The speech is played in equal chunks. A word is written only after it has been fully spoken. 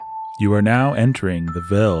You are now entering the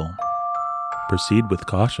Ville. Proceed with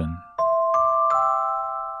caution.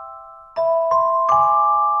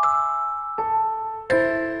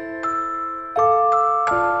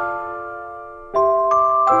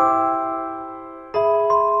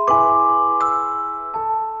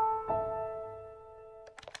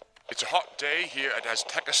 It's a hot day here at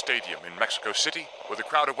Azteca Stadium in Mexico City, where the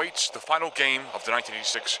crowd awaits the final game of the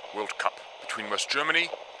 1986 World Cup between West Germany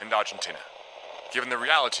and Argentina. Given the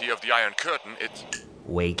reality of the Iron Curtain, it's...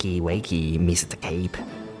 Wakey, wakey, Mr. Cape.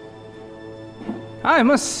 I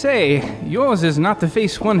must say, yours is not the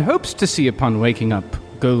face one hopes to see upon waking up,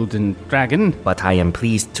 Golden Dragon. But I am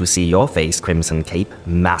pleased to see your face, Crimson Cape,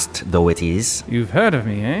 masked though it is. You've heard of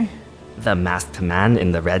me, eh? The masked man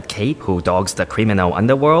in the red cape who dogs the criminal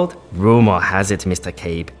underworld? Rumor has it, Mr.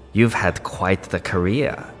 Cape, you've had quite the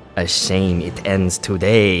career. A shame it ends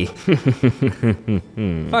today.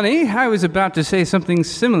 Funny, I was about to say something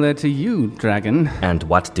similar to you, Dragon. And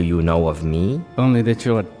what do you know of me? Only that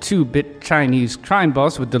you're a 2-bit Chinese crime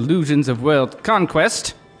boss with delusions of world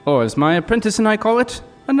conquest. Or as my apprentice and I call it,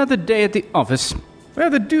 another day at the office. Where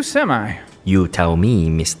the deuce am I? You tell me,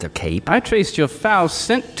 Mr. Cape. I traced your foul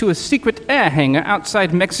scent to a secret air hangar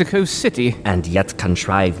outside Mexico City. And yet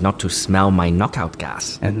contrived not to smell my knockout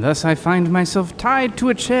gas. And thus I find myself tied to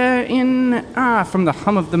a chair in, from the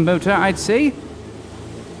hum of the motor, I'd say,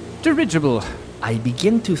 dirigible. I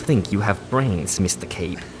begin to think you have brains, Mr.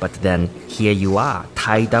 Cape. But then, here you are,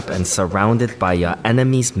 tied up and surrounded by your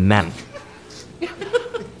enemy's men.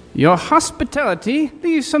 Your hospitality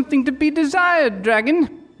leaves something to be desired,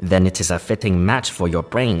 Dragon. Then it is a fitting match for your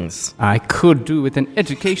brains. I could do with an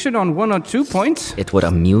education on 1 or 2 points. It would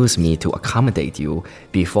amuse me to accommodate you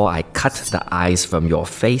before I cut the eyes from your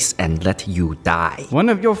face and let you die. One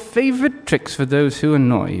of your favorite tricks for those who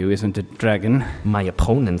annoy you, isn't it, Dragon? My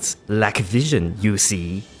opponents lack vision, you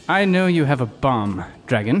see. I know you have a bomb,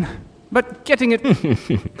 Dragon, but getting it...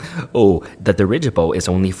 Oh, the dirigible is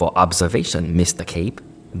only for observation, Mr. Cape.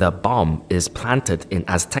 The bomb is planted in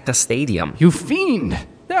Azteca Stadium. You fiend!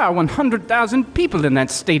 There are 100,000 people in that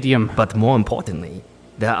stadium. But more importantly,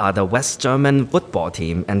 there are the West German football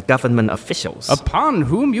team and government officials. Upon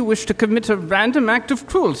whom you wish to commit a random act of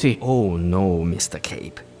cruelty. Oh no, Mr.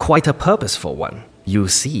 Cape. Quite a purposeful one. You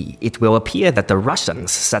see, it will appear that the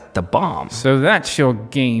Russians set the bomb. So that's your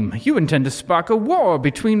game. You intend to spark a war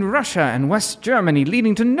between Russia and West Germany,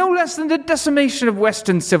 leading to no less than the decimation of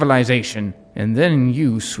Western civilization. And then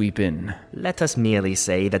you sweep in. Let us merely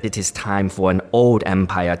say that it is time for an old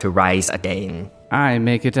empire to rise again. I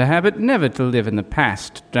make it a habit never to live in the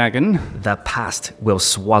past, Dragon. The past will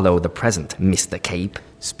swallow the present, Mr. Cape.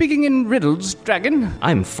 Speaking in riddles, Dragon.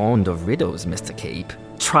 I'm fond of riddles, Mr. Cape.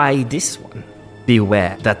 Try this one.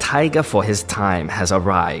 Beware, the tiger for his time has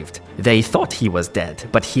arrived. They thought he was dead,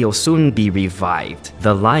 but he'll soon be revived.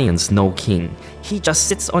 The lion's no king. He just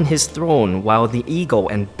sits on his throne while the eagle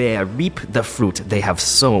and bear reap the fruit they have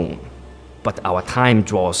sown. But our time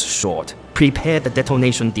draws short. Prepare the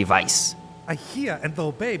detonation device. I hear and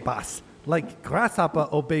obey, boss, like grasshopper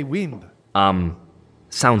obey wind.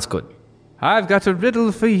 Sounds good. I've got a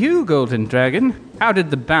riddle for you, Golden Dragon. How did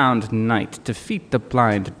the bound knight defeat the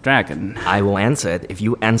blind dragon? I will answer it if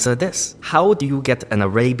you answer this. How do you get an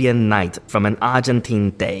Arabian night from an Argentine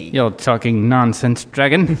day? You're talking nonsense,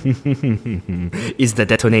 Dragon. Is the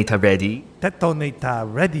detonator ready? Detonator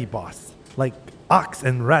ready, boss. Like ox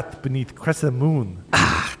and rat beneath crescent moon.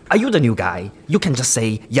 Are you the new guy? You can just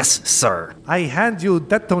say, yes, sir. I hand you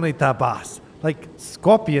detonator, boss. Like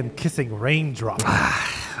scorpion kissing raindrop.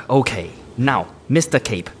 Okay, now, Mr.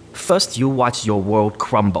 Cape, first you watch your world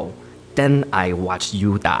crumble. Then I watch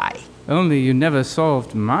you die. Only you never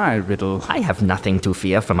solved my riddle. I have nothing to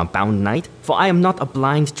fear from a bound knight, for I am not a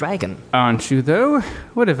blind dragon. Aren't you, though?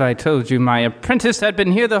 What if I told you my apprentice had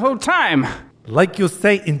been here the whole time? Like you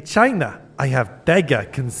say in China, I have dagger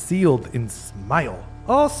concealed in smile.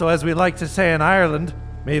 Also, as we like to say in Ireland,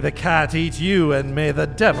 may the cat eat you and may the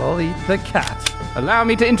devil eat the cat. Allow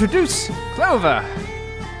me to introduce Clover.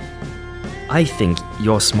 I think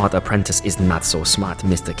your smart apprentice is not so smart,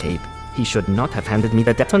 Mr. Cape. He should not have handed me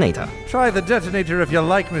the detonator. Try the detonator if you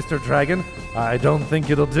like, Mr. Dragon. I don't think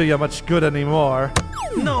it'll do you much good anymore.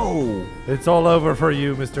 No! It's all over for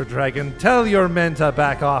you, Mr. Dragon. Tell your men to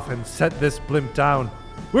back off and set this blimp down.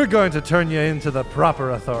 We're going to turn you into the proper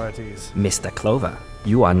authorities. Mr. Clover,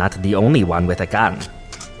 you are not the only one with a gun.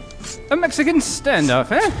 A Mexican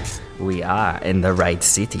standoff, eh? We are in the right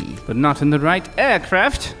city. But not in the right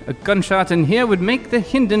aircraft. A gunshot in here would make the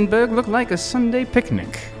Hindenburg look like a Sunday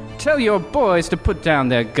picnic. Tell your boys to put down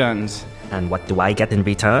their guns. And what do I get in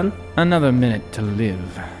return? Another minute to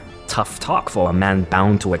live. tough talk for a man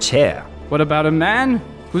bound to a chair. What about a man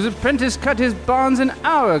whose apprentice cut his bonds an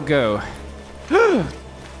hour ago?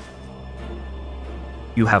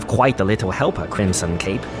 You have quite a little helper, Crimson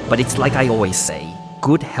Cape, but it's like I always say,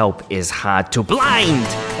 good help is hard to blind!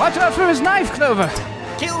 Watch out for his knife, Clover!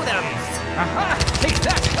 Kill them! Aha! Take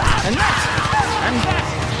that! And that! And that!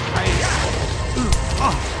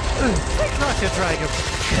 Take that, you dragon.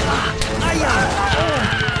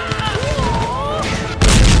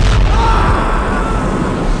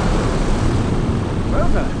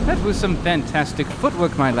 Clover, that was some fantastic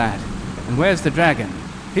footwork, my lad. And where's the dragon?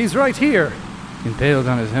 He's right here. Impaled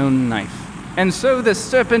on his own knife. And so the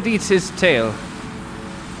serpent eats his tail.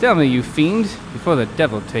 Tell me, you fiend, before the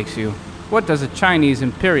devil takes you, what does a Chinese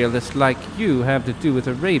imperialist like you have to do with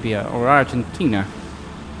Arabia or Argentina?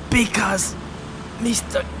 Because,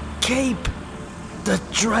 Mr. Cape, the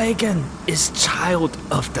dragon is child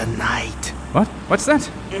of the night. What? What's that?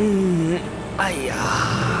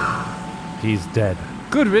 He's dead.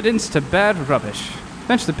 Good riddance to bad rubbish.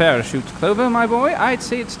 Fetch the parachutes, Clover, my boy. I'd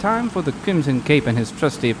say it's time for the Crimson Cape and his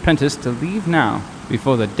trusty apprentice to leave now,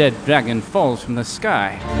 before the dead dragon falls from the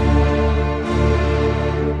sky.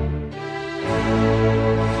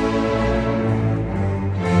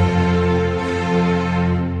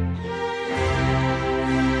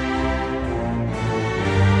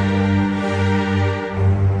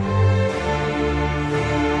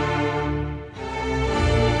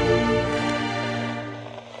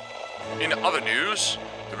 In other news,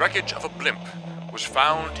 the wreckage of a blimp was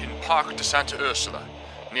found in Parc de Santa Ursula,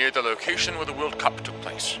 near the location where the World Cup took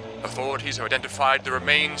place. Authorities have identified the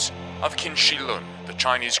remains of Qin Shi Lun, the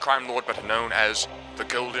Chinese crime lord better known as the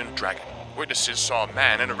Golden Dragon. Witnesses saw a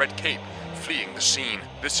man in a red cape fleeing the scene.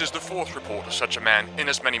 This is the fourth report of such a man in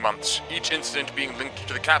as many months, each incident being linked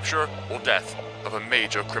to the capture or death of a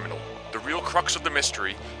major criminal. The real crux of the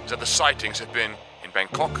mystery is that the sightings have been in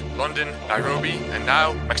Bangkok, London, Nairobi, and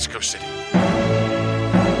now Mexico City.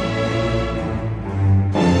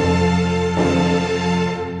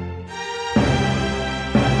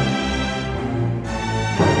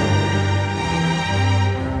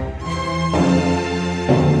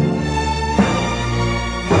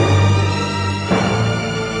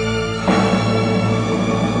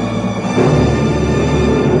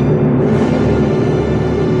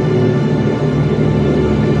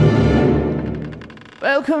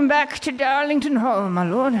 Welcome back to Darlington Hall, my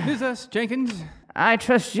lord. Who's us, Jenkins? I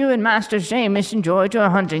trust you and Master Seamus enjoyed your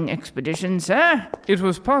hunting expedition, sir. It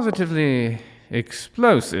was positively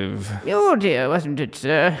explosive. Oh dear, wasn't it,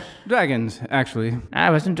 sir? Dragons, actually.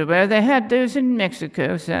 I wasn't aware they had those in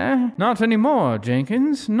Mexico, sir. Not anymore,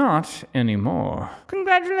 Jenkins. Not anymore.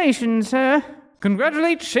 Congratulations, sir.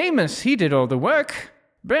 Congratulate Seamus. He did all the work.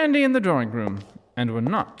 Brandy in the drawing room. And we're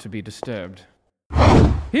not to be disturbed.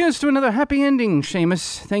 Here's to another happy ending,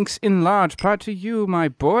 Seamus. Thanks in large part to you, my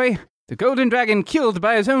boy. The Golden Dragon killed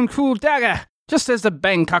by his own cruel dagger, just as the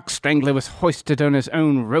Bangkok Strangler was hoisted on his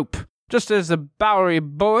own rope. Just as the Bowery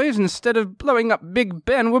boys, instead of blowing up Big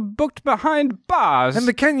Ben, were booked behind bars. And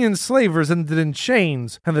the Kenyan slavers ended in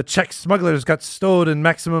chains, and the Czech smugglers got stowed in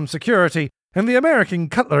maximum security, and the American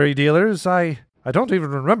cutlery dealers, I don't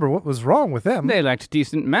even remember what was wrong with them. They lacked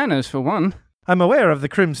decent manners, for one. I'm aware of the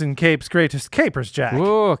Crimson Cape's greatest capers, Jack.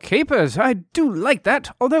 Oh, capers. I do like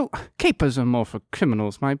that. Although, capers are more for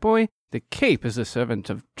criminals, my boy. The cape is a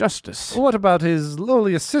servant of justice. What about his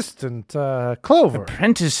lowly assistant, Clover?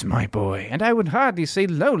 Apprentice, my boy. And I would hardly say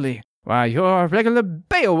lowly. Why, you're a regular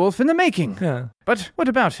Beowulf in the making. Yeah. But what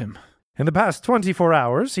about him? In the past 24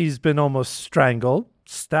 hours, he's been almost strangled,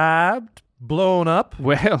 stabbed, blown up.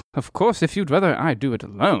 Well, of course, if you'd rather I do it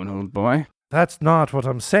alone, old boy. That's not what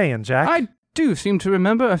I'm saying, Jack. I do seem to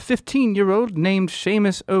remember a 15-year-old named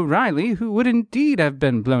Seamus O'Reilly who would indeed have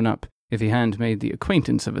been blown up if he hadn't made the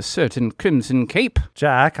acquaintance of a certain Crimson Cape.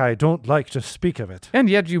 Jack, I don't like to speak of it. And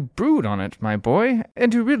yet you brood on it, my boy,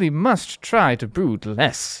 and you really must try to brood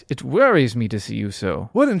less. It worries me to see you so.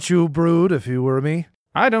 Wouldn't you brood if you were me?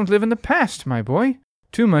 I don't live in the past, my boy.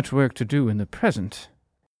 Too much work to do in the present.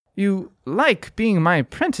 You like being my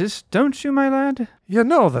apprentice, don't you, my lad? You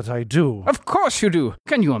know that I do. Of course you do.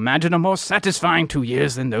 Can you imagine a more satisfying 2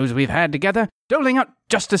 years than those we've had together? Doling out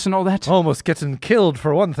justice and all that? Almost getting killed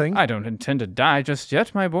for one thing. I don't intend to die just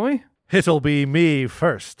yet, my boy. It'll be me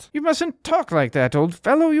first. You mustn't talk like that, old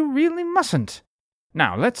fellow. You really mustn't.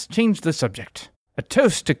 Now, let's change the subject. A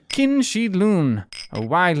toast to Qin Shi Lun, a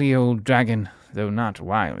wily old dragon, though not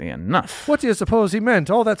wily enough. What do you suppose he meant?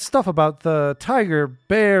 All that stuff about the tiger,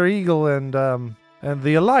 bear, eagle, and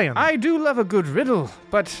the lion. I do love a good riddle,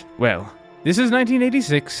 but, well, this is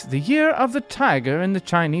 1986, the year of the tiger in the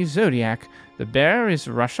Chinese zodiac. The bear is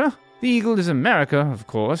Russia, The eagle is America, of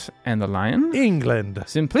course, and the lion? England.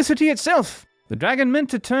 Simplicity itself. The dragon meant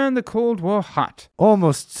to turn the Cold War hot.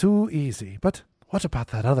 Almost too easy. But what about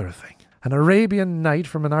that other thing? An Arabian Night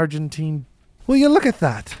from an Argentine... Will you look at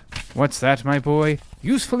that? What's that, my boy?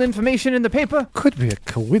 Useful information in the paper? Could be a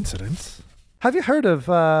coincidence. Have you heard of,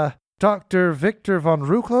 Dr. Victor von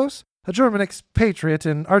Rucklos? A German expatriate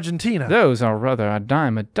in Argentina. Those are rather a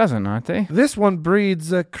dime a dozen, aren't they? This one breeds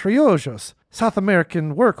criollos, South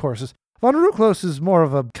American workhorses. Von Rucklos is more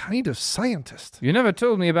of a kind of scientist. You never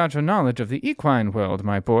told me about your knowledge of the equine world,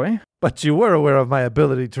 my boy. But you were aware of my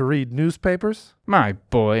ability to read newspapers? My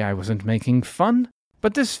boy, I wasn't making fun.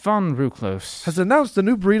 But this von Rucklos has announced a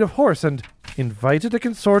new breed of horse and invited a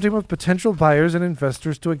consortium of potential buyers and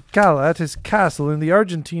investors to a gala at his castle in the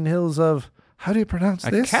Argentine hills of... How do you pronounce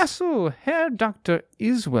this? A castle. Herr Doctor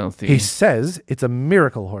is wealthy. He says it's a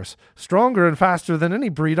miracle horse, stronger and faster than any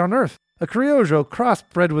breed on earth. A criollo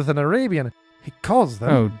crossbred with an Arabian. He calls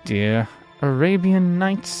them... Oh dear. Arabian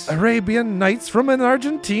Nights? Arabian Nights from an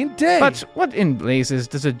Argentine day. But what in blazes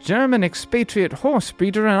does a German expatriate horse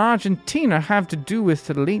breeder in Argentina have to do with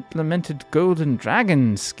the late lamented Golden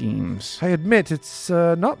Dragon schemes? I admit it's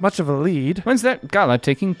not much of a lead. When's that gala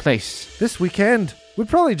taking place? This weekend. We'd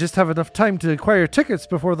probably just have enough time to acquire tickets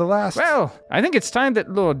before the last... Well, I think it's time that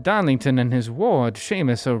Lord Darlington and his ward,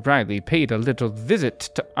 Seamus O'Reilly, paid a little visit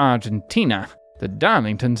to Argentina. The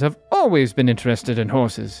Darlingtons have always been interested in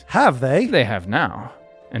horses. Have they? They have now.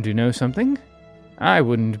 And you know something? I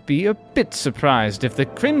wouldn't be a bit surprised if the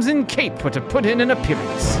Crimson Cape were to put in an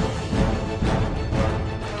appearance.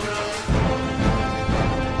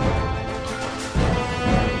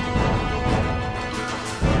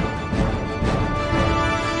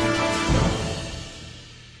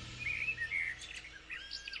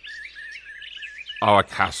 Our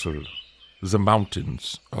castle, the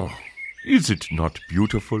mountains. Oh, is it not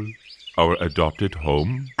beautiful? Our adopted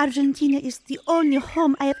home? Argentina is the only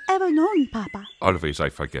home I have ever known, Papa. Always I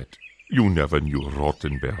forget. You never knew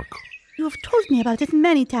Rothenberg. You have told me about it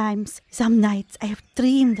many times. Some nights I have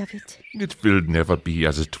dreamed of it. It will never be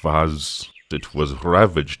as it was. It was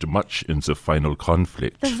ravaged much in the final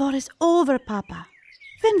conflict. The war is over, Papa.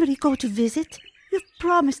 When will you go to visit? You've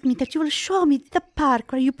promised me that you will show me the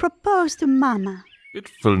park where you proposed to Mama. It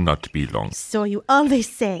will not be long. So you always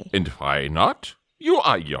say. And why not? You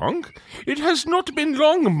are young. It has not been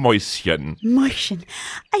long, Mäuschen. Mäuschen,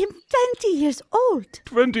 I am 20 years old.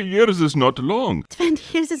 20 years is not long.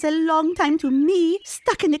 20 years is a long time to me,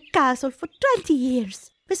 stuck in a castle for 20 years.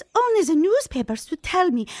 With only the newspapers to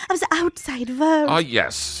tell me of the outside world. Ah,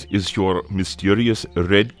 yes. Is your mysterious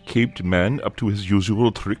red-caped man up to his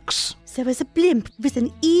usual tricks? There was a blimp with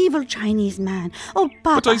an evil Chinese man. Oh,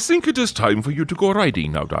 Papa. But I think it is time for you to go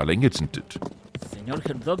riding now, darling, isn't it? Señor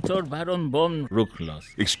Herr Doctor Baron von Rucklos.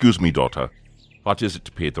 Excuse me, daughter. What is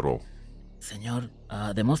it, Pedro? Señor,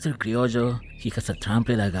 the monster criollo, he has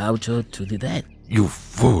trampled a gaucho to the death. You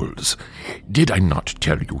fools! Did I not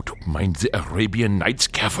tell you to mind the Arabian Nights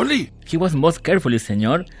carefully? He was most carefully,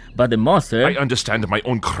 señor, but the monster... I understand my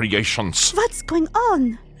own creations. What's going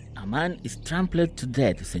on? A man is trampled to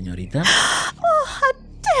death, señorita. Oh, how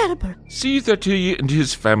terrible. See that he and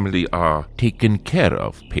his family are taken care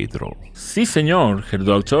of, Pedro. Si, señor, Herr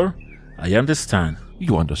Doctor. I understand.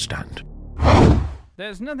 You understand.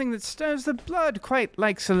 There's nothing that stirs the blood quite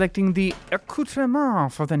like selecting the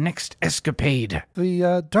accoutrement for the next escapade.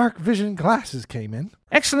 The dark vision glasses came in.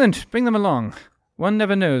 Excellent. Bring them along. One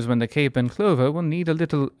never knows when the Cape and Clover will need a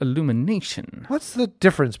little illumination. What's the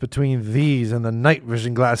difference between these and the night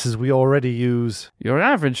vision glasses we already use? Your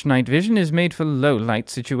average night vision is made for low-light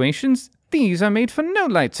situations. These are made for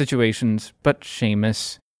no-light situations. But,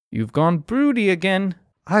 Seamus, you've gone broody again.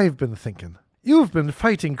 I've been thinking. You've been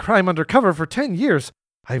fighting crime undercover for 10 years.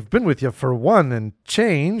 I've been with you for one and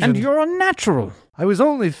change. And you're unnatural. I was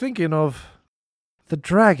only thinking of... The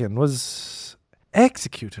dragon was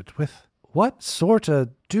executed with... What sort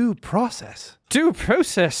of due process? Due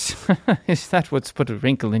process? Is that what's put a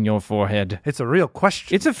wrinkle in your forehead? It's a real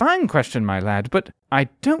question. It's a fine question, my lad, but I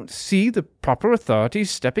don't see the proper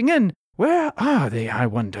authorities stepping in. Where are they, I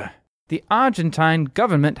wonder? The Argentine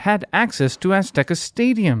government had access to Azteca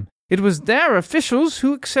Stadium. It was their officials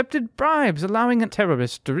who accepted bribes, allowing a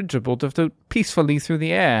terrorist dirigible to float peacefully through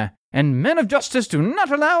the air. And men of justice do not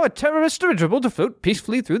allow a terrorist dirigible to float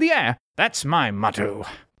peacefully through the air. That's my motto.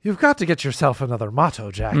 You've got to get yourself another motto,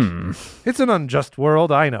 Jack. It's an unjust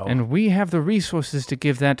world, I know. And we have the resources to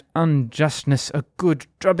give that unjustness a good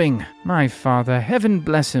drubbing. My father, heaven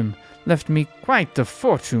bless him, left me quite the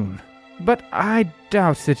fortune. But I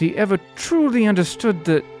doubt that he ever truly understood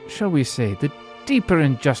the, shall we say, the deeper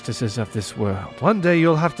injustices of this world. One day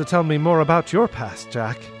you'll have to tell me more about your past,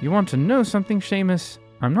 Jack. You want to know something, Seamus?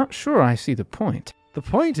 I'm not sure I see the point. The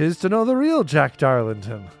point is to know the real Jack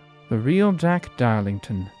Darlington. The real Jack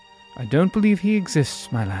Darlington. I don't believe he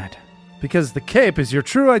exists, my lad. Because the cape is your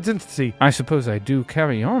true identity. I suppose I do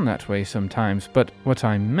carry on that way sometimes, but what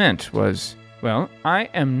I meant was, well, I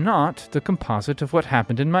am not the composite of what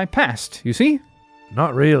happened in my past, you see?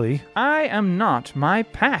 Not really. I am not my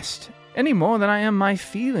past, any more than I am my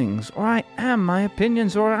feelings, or I am my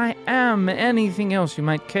opinions, or I am anything else you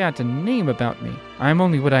might care to name about me. I am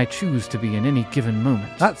only what I choose to be in any given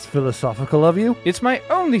moment. That's philosophical of you. It's my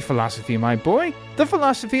only philosophy, my boy. The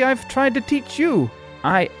philosophy I've tried to teach you.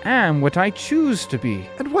 I am what I choose to be.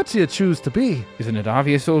 And what do you choose to be? Isn't it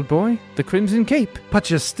obvious, old boy? The Crimson Cape. But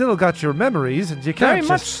you still got your memories, and you can't Very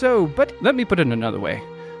much so, but let me put it another way.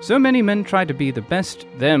 So many men try to be the best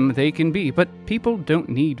them they can be, but people don't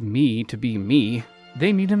need me to be me.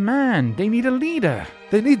 They need a man. They need a leader.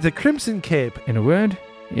 They need the Crimson Cape. In a word,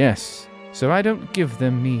 yes. So I don't give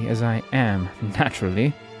them me as I am,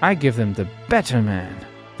 naturally. I give them the better man.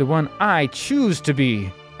 The one I choose to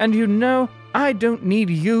be. And you know, I don't need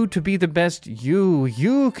you to be the best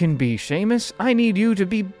you can be, Seamus. I need you to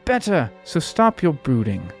be better. So stop your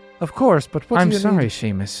brooding. Of course, but what do you I'm sorry, need?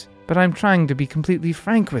 Seamus, but I'm trying to be completely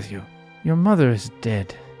frank with you. Your mother is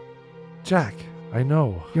dead. Jack, I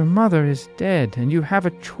know. Your mother is dead, and you have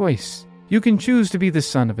a choice. You can choose to be the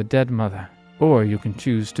son of a dead mother, or you can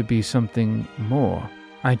choose to be something more.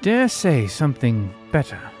 I dare say something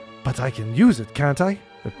better. But I can use it, can't I?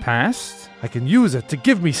 The past? I can use it to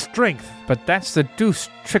give me strength. But that's the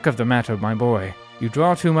deuced trick of the matter, my boy. You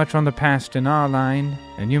draw too much on the past in our line,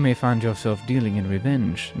 and you may find yourself dealing in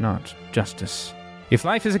revenge, not justice. If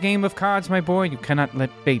life is a game of cards, my boy, you cannot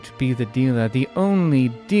let fate be the dealer. The only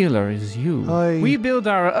dealer is you. We build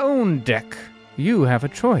our own deck. You have a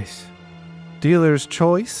choice. Dealer's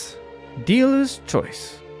choice? Dealer's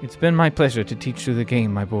choice. It's been my pleasure to teach you the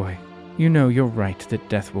game, my boy. You know you're right that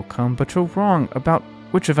death will come, but you're wrong about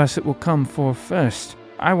which of us it will come for first.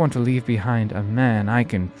 I want to leave behind a man I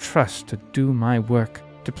can trust to do my work,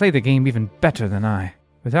 to play the game even better than I.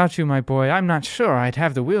 Without you, my boy, I'm not sure I'd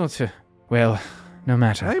have the will to... Well, no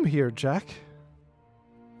matter. I'm here, Jack.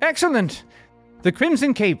 Excellent! The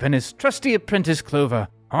Crimson Cape and his trusty apprentice Clover,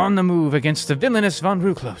 on the move against the villainous Von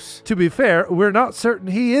Ruklos. To be fair, we're not certain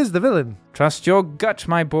he is the villain. Trust your gut,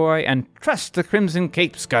 my boy, and trust the Crimson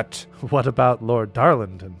Cape's gut. What about Lord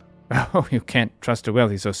Darlington? Oh, you can't trust a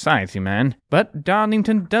wealthy society, man. But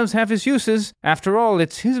Darlington does have his uses. After all,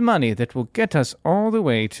 it's his money that will get us all the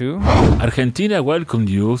way to... Argentina welcomed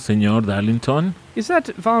you, Senor Darlington. Is that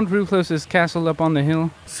Von Ruklos' castle up on the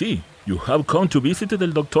hill? Si, you have come to visit el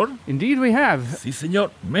doctor? Indeed we have. Si, senor.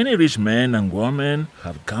 Many rich men and women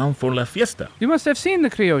have come for la fiesta. You must have seen the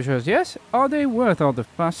criollos, yes? Are they worth all the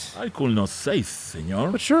fuss? I could not say,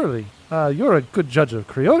 senor. But surely, you're a good judge of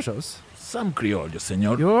criollos. Some criollos,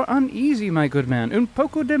 senor. You're uneasy, my good man. Un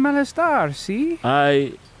poco de malestar, see?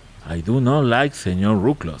 I do not like Senor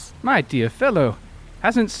Ruklos. My dear fellow,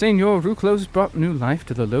 hasn't Senor Ruklos brought new life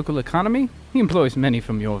to the local economy? He employs many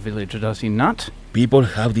from your village, does he not? People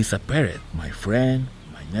have disappeared. My friend,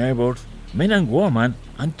 my neighbors, men and women,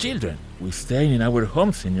 and children. We stay in our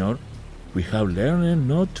home, senor. We have learned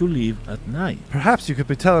not to leave at night. Perhaps you could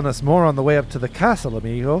be telling us more on the way up to the castle,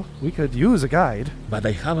 amigo. We could use a guide. But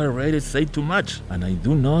I have already said too much, and I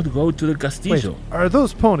do not go to the castillo. Wait, are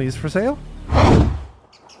those ponies for sale?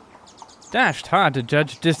 Dashed hard to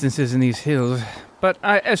judge distances in these hills, but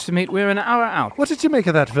I estimate we're an hour out. What did you make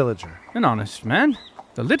of that villager? An honest man.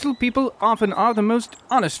 The little people often are the most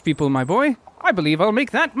honest people, my boy. I believe I'll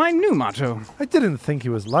make that my new motto. I didn't think he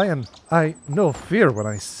was lying. I know fear when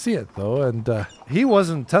I see it, though, and he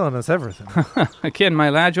wasn't telling us everything. Again,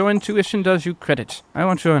 my lad, your intuition does you credit. I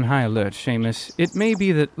want you on high alert, Seamus. It may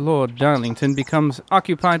be that Lord Darlington becomes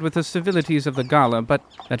occupied with the civilities of the gala, but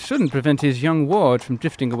that shouldn't prevent his young ward from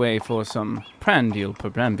drifting away for some prandial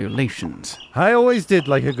perambulations. I always did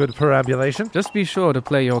like a good perambulation. Just be sure to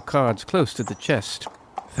play your cards close to the chest.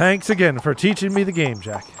 Thanks again for teaching me the game,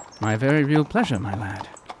 Jack. My very real pleasure, my lad.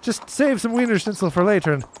 Just save some Wiener Schnitzel for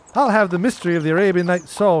later, and I'll have the mystery of the Arabian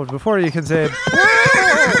Nights solved before you can say,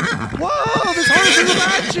 Whoa! Whoa! This horse is a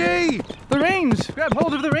banshee! The reins! Grab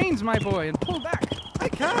hold of the reins, my boy, and pull back. I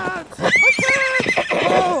can't!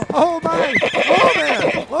 Whoa! Oh, my! Whoa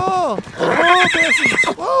there! Whoa! Whoa,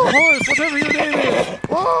 Bessie! Whoa, horse, whatever your name is!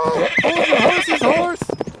 Whoa! Hold your horse's horse!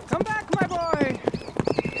 Come back, my boy!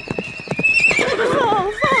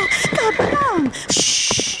 Whoa, whoa! Come on!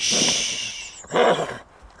 Shh!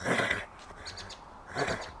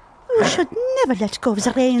 You should never let go of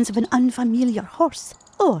the reins of an unfamiliar horse,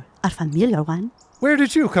 or a familiar one. Where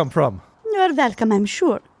did you come from? You're welcome, I'm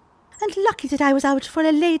sure. And lucky that I was out for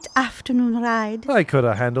a late afternoon ride. I could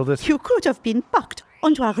have handled it. You could have been bucked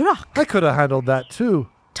onto a rock. I could have handled that too.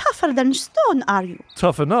 Tougher than stone, are you?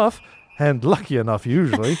 Tough enough, and lucky enough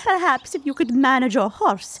usually. Perhaps if you could manage your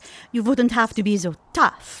horse, you wouldn't have to be so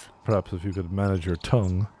tough. Perhaps if you could manage your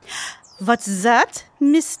tongue. What's that,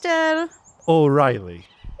 Mr. O'Reilly.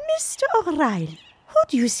 Mr. O'Reilly? Who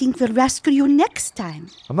do you think will rescue you next time?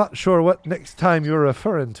 I'm not sure what next time you're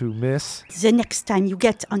referring to, miss. The next time you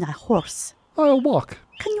get on a horse. I'll walk.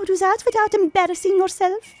 Can you do that without embarrassing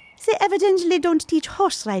yourself? They evidently don't teach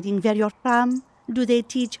horse riding where you're from. Do they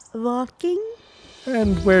teach walking?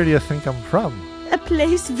 And where do you think I'm from? A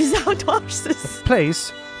place without horses. A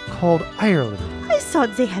place called Ireland. I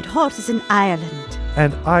thought they had horses in Ireland.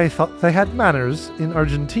 And I thought they had manners in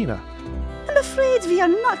Argentina. I'm afraid we are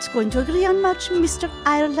not going to agree on much, Mr.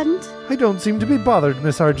 Ireland. I don't seem to be bothered,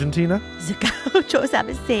 Miss Argentina. The gauchos have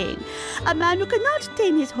a saying. A man who cannot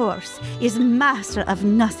tame his horse is master of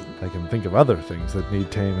nothing. I can think of other things that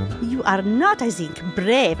need taming. You are not, I think,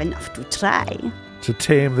 brave enough to try. To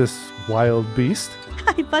tame this wild beast?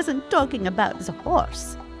 I wasn't talking about the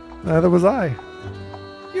horse. Neither was I.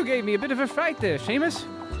 You gave me a bit of a fright there, Seamus.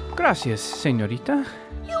 Gracias, señorita.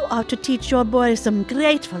 You ought to teach your boy some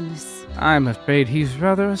gratefulness. I'm afraid he's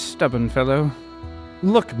rather a stubborn fellow.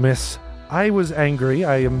 Look, miss, I was angry.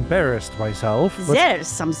 I embarrassed myself. But There's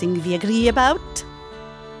something we agree about.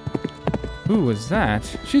 Who was that?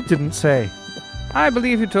 she didn't say. I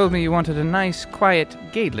believe you told me you wanted a nice, quiet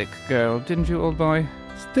Gaelic girl, didn't you, old boy?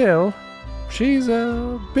 Still, she's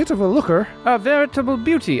a bit of a looker. A veritable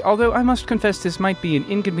beauty, although I must confess this might be an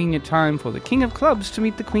inconvenient time for the King of Clubs to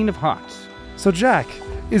meet the Queen of Hearts. So, Jack,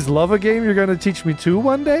 is love a game you're going to teach me too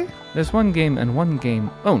one day? There's one game and one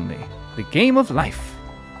game only. The game of life.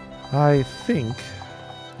 I think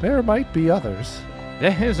there might be others.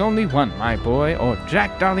 There is only one, my boy, or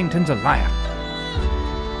Jack Darlington's a liar.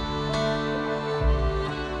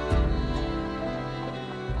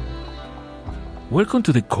 Welcome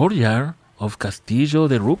to the courtyard of Castillo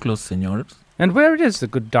de Ruclos, señores. And where is the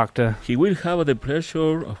good doctor? He will have the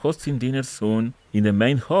pleasure of hosting dinner soon in the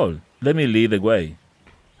main hall. Let me lead the way.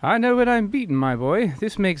 I know what I'm beaten, my boy.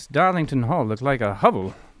 This makes Darlington Hall look like a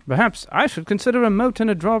hovel. Perhaps I should consider a moat and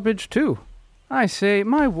a drawbridge, too. I say,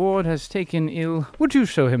 my ward has taken ill. Would you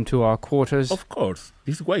show him to our quarters? Of course.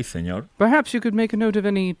 This way, senor. Perhaps you could make a note of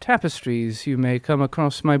any tapestries you may come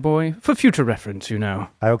across, my boy, for future reference, you know.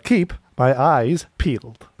 I'll keep my eyes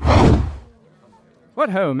peeled.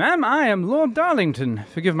 What ho, ma'am, I am Lord Darlington.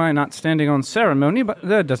 Forgive my not standing on ceremony, but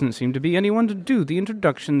there doesn't seem to be anyone to do the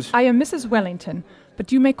introductions. I am Mrs. Wellington,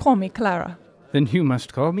 but you may call me Clara. Then you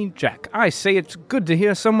must call me Jack. I say it's good to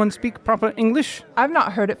hear someone speak proper English. I've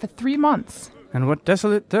not heard it for 3 months. And what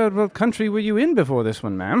desolate third world country were you in before this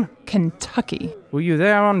one, ma'am? Kentucky. Were you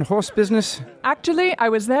there on horse business? Actually, I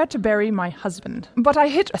was there to bury my husband, but I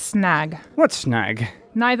hit a snag. What snag?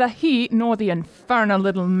 Neither he nor the infernal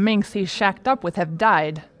little minx he shacked up with have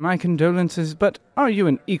died. My condolences, but are you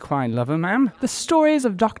an equine lover, ma'am? The stories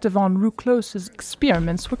of Dr. von Ruclos's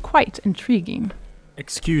experiments were quite intriguing.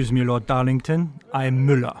 Excuse me, Lord Darlington. I am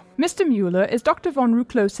Müller. Mr. Mueller is Dr. von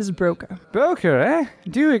Ruclos's broker. Broker, eh?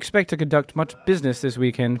 Do you expect to conduct much business this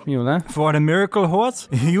weekend, Mueller? For the miracle horse?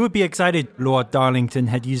 You would be excited, Lord Darlington,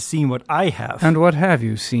 had you seen what I have. And what have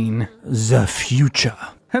you seen? The future.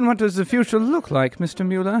 And what does the future look like, Mr.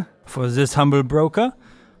 Mueller? For this humble broker,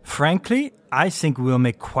 frankly, I think we'll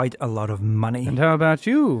make quite a lot of money. And how about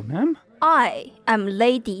you, ma'am? I am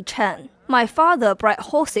Lady Chen. My father bred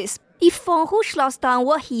horses. If von Ruclos done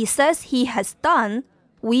what he says he has done,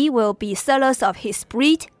 we will be sellers of his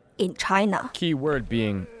breed in China. Key word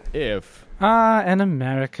being if. Ah, an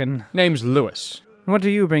American. Name's Lewis. What do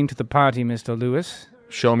you bring to the party, Mr. Lewis?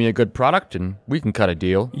 Show me a good product and we can cut a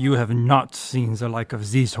deal. You have not seen the like of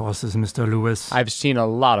these horses, Mr. Lewis. I've seen a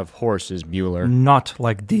lot of horses, Mueller. Not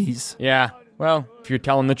like these. Yeah, well, if you're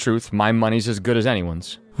telling the truth, my money's as good as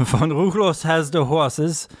anyone's. Von Ruclos has the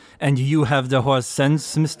horses, and you have the horse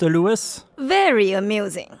sense, Mr. Lewis? Very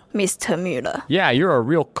amusing, Mr. Mueller. Yeah, you're a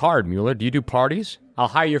real card, Mueller. Do you do parties? I'll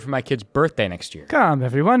hire you for my kid's birthday next year. Come,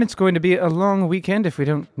 everyone. It's going to be a long weekend if we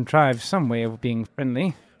don't contrive some way of being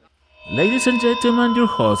friendly. Ladies and gentlemen, your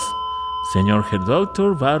host, Senor Herr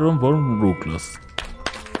Dr. Baron von Ruclos.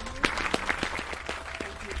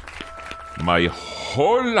 My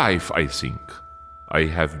whole life, I think, I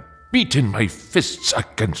have beaten my fists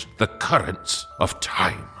against the currents of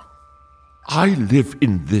time. I live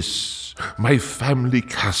in this, my family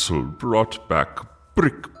castle brought back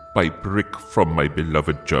brick by brick from my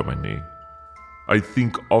beloved Germany. I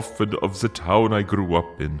think often of the town I grew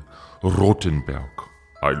up in, Rothenberg.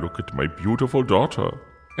 I look at my beautiful daughter,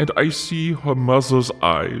 and I see her mother's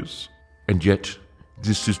eyes. And yet,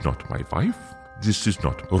 this is not my wife. This is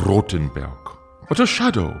not Rothenberg, but a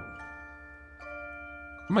shadow.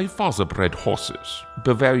 My father bred horses,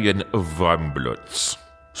 Bavarian Warmbloods,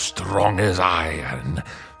 strong as iron,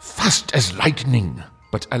 fast as lightning.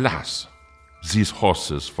 But alas, these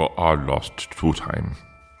horses were all lost to time.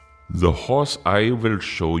 The horse I will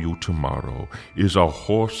show you tomorrow is a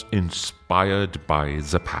horse inspired by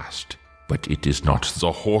the past. But it is not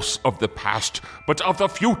the horse of the past, but of the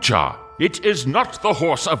future. It is not the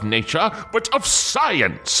horse of nature, but of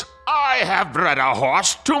science. I have bred a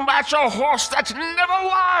horse to match a horse that never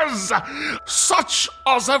was. Such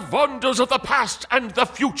are the wonders of the past and the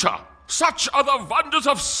future. Such are the wonders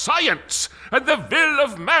of science and the will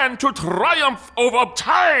of man to triumph over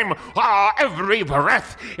time. Every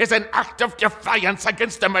breath is an act of defiance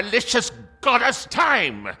against the malicious goddess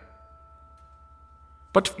time.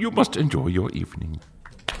 But you must enjoy your evening.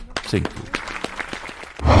 Thank you.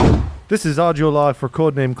 This is audio log for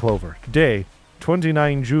Codename Clover. Day,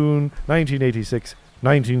 29 June 1986,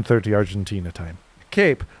 1930 Argentina time.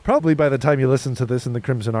 Cape, probably by the time you listen to this in the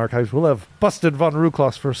Crimson Archives, will have busted von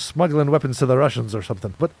Ruklos for smuggling weapons to the Russians or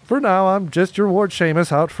something. But for now, I'm just your ward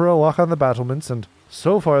Seamus out for a walk on the battlements, and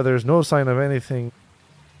so far there's no sign of anything.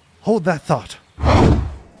 Hold that thought.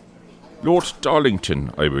 Lord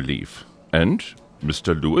Darlington, I believe. And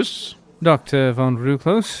Mr. Lewis? Dr. von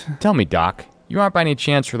Ruklos. Tell me, Doc, you aren't by any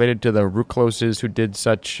chance related to the Rukloses who did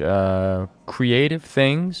such, creative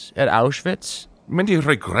things at Auschwitz? Many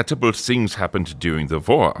regrettable things happened during the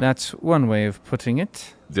war. That's one way of putting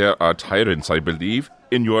it. There are tyrants, I believe,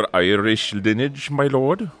 in your Irish lineage, my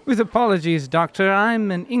lord. With apologies, Doctor,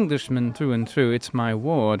 I'm an Englishman through and through. It's my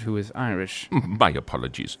ward who is Irish. My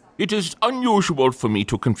apologies. It is unusual for me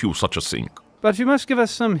to confuse such a thing. But you must give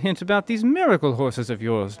us some hint about these miracle horses of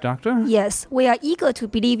yours, Doctor. Yes, we are eager to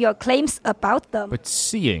believe your claims about them. But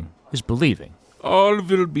seeing is believing. All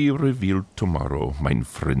will be revealed tomorrow, mein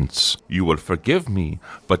friends. You will forgive me,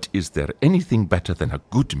 but is there anything better than a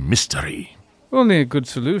good mystery? Only a good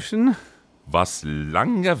solution. Was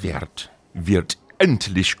lange währt, wird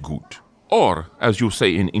endlich gut. Or, as you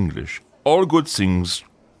say in English, all good things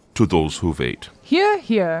to those who wait. Hear,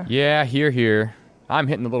 hear. Yeah, hear. I'm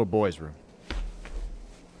hitting the little boy's room.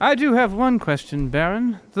 I do have one question,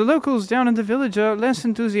 Baron. The locals down in the village are less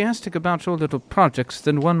enthusiastic about your little projects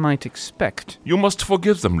than one might expect. You must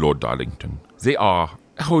forgive them, Lord Darlington. They are,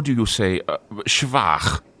 how do you say,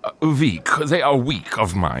 schwach, weak. They are weak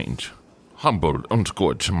of mind. Humble and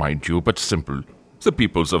good, mind you, but simple. The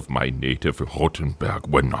peoples of my native Rothenberg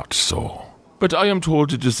were not so. But I am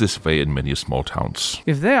told it is this way in many small towns.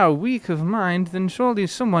 If they are weak of mind, then surely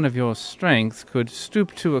someone of your strength could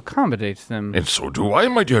stoop to accommodate them. And so do I,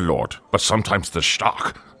 my dear lord. But sometimes the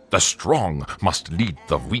stark, the strong, must lead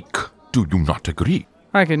the weak. Do you not agree?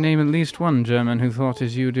 I can name at least one German who thought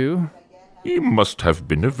as you do. He must have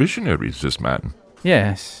been a visionary, this man.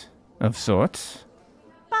 Yes, of sorts.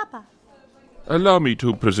 Papa. Allow me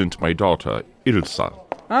to present my daughter, Ilsa.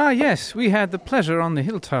 Ah, yes, we had the pleasure on the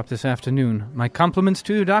hilltop this afternoon. My compliments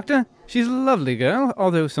to you, Doctor. She's a lovely girl,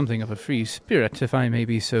 although something of a free spirit, if I may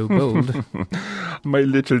be so bold. My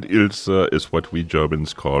little Ilsa is what we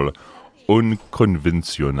Germans call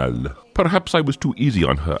unconventional. Perhaps I was too easy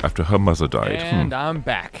on her after her mother died. And I'm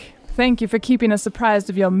back. Thank you for keeping us apprised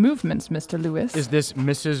of your movements, Mr. Lewis. Is this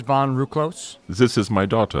Mrs. von Ruklos? This is my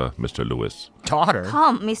daughter, Mr. Lewis. Daughter?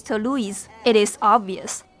 Come, Mr. Lewis. It is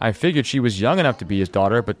obvious. I figured she was young enough to be his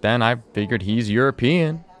daughter, but then I figured he's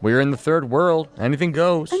European. We're in the third world. Anything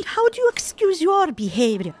goes. And how do you excuse your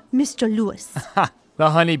behavior, Mr. Lewis?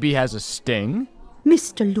 The honeybee has a sting.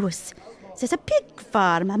 Mr. Lewis, there's a pig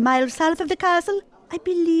farm a mile south of the castle. I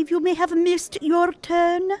believe you may have missed your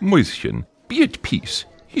turn. Mäuschen, be at peace.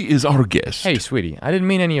 He is our guest. Hey, sweetie, I didn't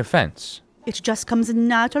mean any offense. It just comes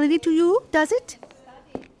naturally to you, does it?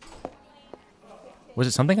 Was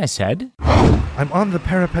it something I said? I'm on the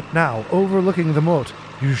parapet now, overlooking the moat.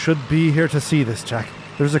 You should be here to see this, Jack.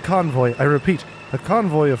 There's a convoy, I repeat, a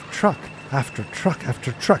convoy of truck after truck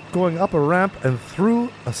after truck going up a ramp and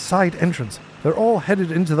through a side entrance. They're all headed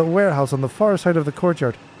into the warehouse on the far side of the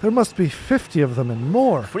courtyard. There must be 50 of them and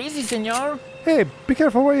more. Freezy, senor. Hey, be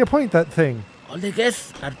careful where you point that thing. All the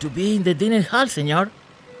guests are to be in the dinner hall, senor.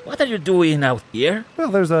 What are you doing out here? Well,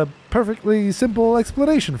 there's a perfectly simple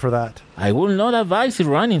explanation for that. I will not advise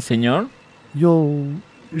running, senor. You'll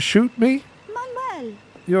shoot me? Manuel.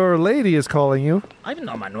 Your lady is calling you. I'm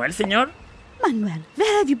not Manuel, senor. Manuel,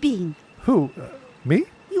 where have you been? Who? Me?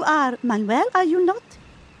 You are Manuel, are you not?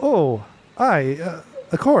 Oh,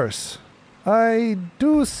 Of course. I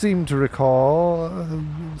do seem to recall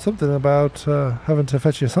something about having to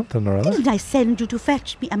fetch you something or other. Didn't I send you to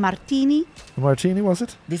fetch me a martini? A martini, was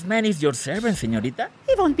it? This man is your servant, señorita.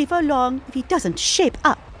 He won't be for long if he doesn't shape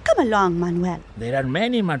up. Come along, Manuel. There are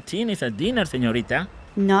many martinis at dinner, señorita.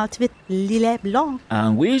 Not with Lillet Blanc.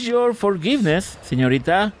 And with your forgiveness,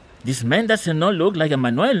 señorita, this man does not look like a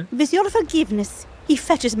Manuel. With your forgiveness, he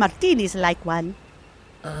fetches martinis like one.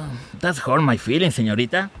 That's hurt my feelings,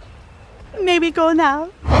 señorita. May we go now?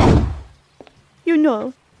 You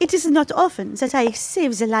know, it is not often that I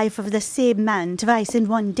save the life of the same man twice in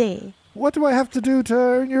one day. What do I have to do to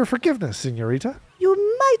earn your forgiveness, señorita?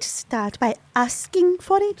 You might start by asking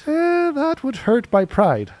for it. That would hurt my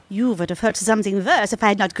pride. You would have hurt something worse if I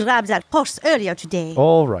had not grabbed that horse earlier today.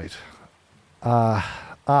 All right.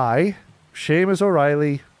 I, Seamus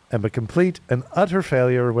O'Reilly, am a complete and utter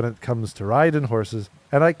failure when it comes to riding horses,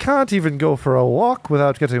 and I can't even go for a walk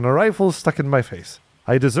without getting a rifle stuck in my face.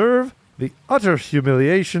 I deserve the utter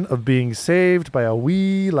humiliation of being saved by a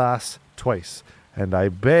wee lass twice, and I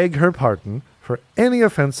beg her pardon for any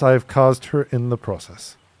offence I have caused her in the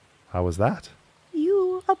process. How was that?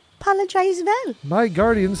 You apologize well. My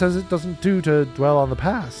guardian says it doesn't do to dwell on the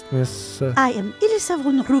past, Miss... I am Ilsa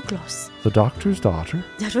von Ruklos. The doctor's daughter?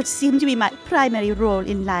 That would seem to be my primary role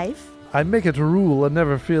in life. I make it a rule of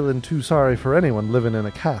never feeling too sorry for anyone living in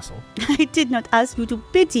a castle. I did not ask you to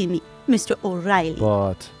pity me, Mr. O'Reilly.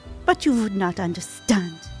 But you would not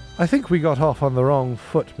understand. I think we got off on the wrong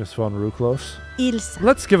foot, Miss von Ruklos. Ilsa.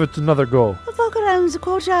 Let's give it another go. A walk around the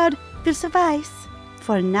courtyard will suffice.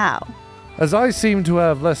 For now. As I seem to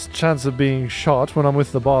have less chance of being shot when I'm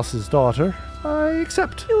with the boss's daughter, I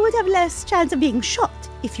accept. You would have less chance of being shot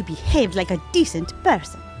if you behaved like a decent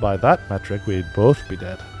person. By that metric, we'd both be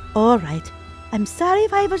dead. All right. I'm sorry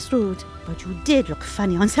if I was rude, but you did look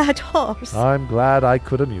funny on that horse. I'm glad I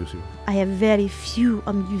could amuse you. I have very few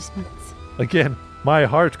amusements. Again, my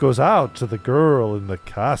heart goes out to the girl in the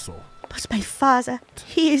castle. But my father,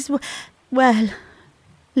 he is... well,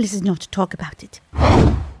 let's not talk about it.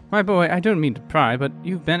 My boy, I don't mean to pry, but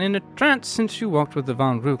you've been in a trance since you walked with the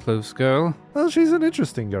Von Ruklos girl. Well, she's an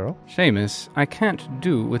interesting girl. Seamus, I can't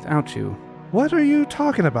do without you. What are you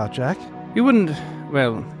talking about, Jack? You wouldn't...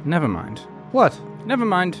 well, never mind. What? Never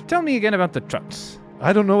mind. Tell me again about the trucks.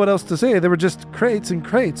 I don't know what else to say. They were just crates and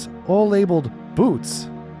crates, all labeled boots,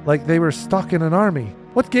 like they were stocking an army.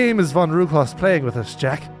 What game is Von Ruklos playing with us,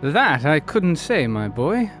 Jack? That I couldn't say, my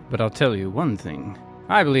boy, but I'll tell you one thing.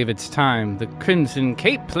 I believe it's time the Crimson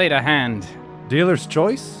Cape played a hand. Dealer's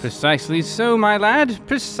choice? Precisely so, my lad.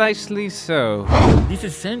 Precisely so. This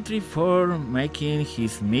is Sentry 4 making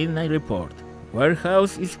his midnight report.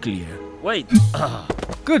 Warehouse is clear. Wait.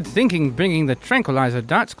 Good thinking bringing the tranquilizer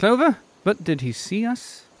darts, Clover. But did he see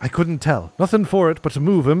us? I couldn't tell. Nothing for it but to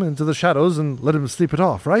move him into the shadows and let him sleep it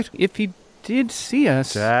off, right? If he did see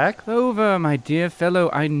us... Jack? Clover, my dear fellow,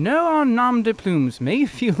 I know our nom de plumes may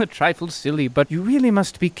feel a trifle silly, but you really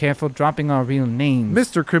must be careful dropping our real names.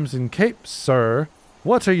 Mr. Crimson Cape, sir,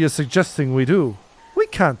 what are you suggesting we do? We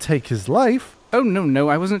can't take his life. Oh, no,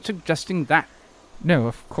 I wasn't suggesting that. No,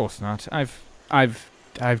 of course not. I've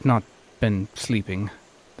not been sleeping.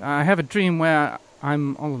 I have a dream where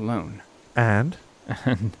I'm all alone. And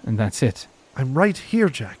that's it. I'm right here,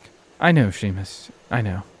 Jack. I know, Seamus. I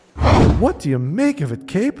know. What do you make of it,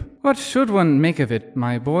 Cape? What should one make of it,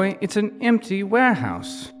 my boy? It's an empty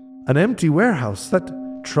warehouse. An empty warehouse that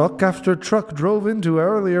truck after truck drove into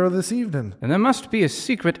earlier this evening. And there must be a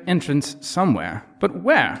secret entrance somewhere. But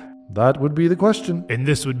where? That would be the question. And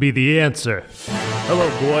this would be the answer. Hello,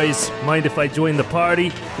 boys. Mind if I join the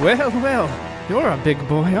party? Well, you're a big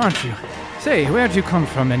boy, aren't you? Say, where'd you come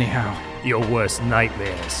from anyhow? Your worst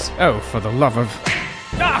nightmares. Oh, for the love of...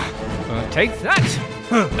 take that!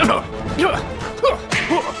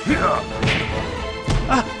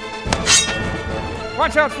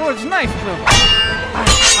 Watch out for his knife, Clover!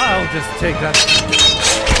 I'll just take that.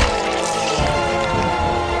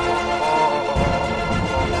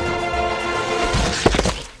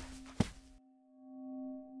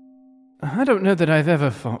 I don't know that I've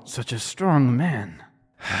ever fought such a strong man.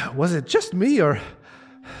 Was it just me, or...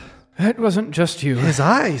 It wasn't just you. His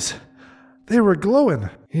eyes. They were glowing.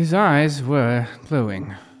 His eyes were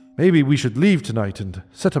glowing. Maybe we should leave tonight and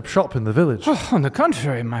set up shop in the village. Oh, on the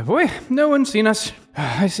contrary, my boy. No one's seen us.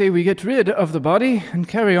 I say we get rid of the body and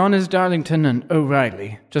carry on as Darlington and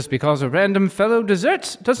O'Reilly. Just because a random fellow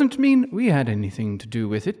deserts doesn't mean we had anything to do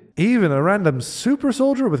with it. Even a random super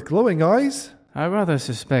soldier with glowing eyes? I rather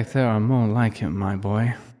suspect there are more like him, my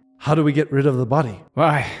boy. How do we get rid of the body?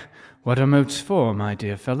 Why, what are moats for, my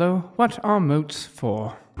dear fellow? What are moats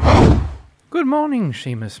for? Good morning,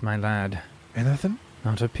 Seamus, my lad. Anything?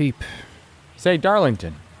 Not a peep. Say,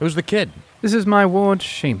 Darlington, who's the kid? This is my ward,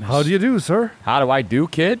 Seamus. How do you do, sir? How do I do,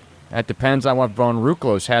 kid? That depends on what Von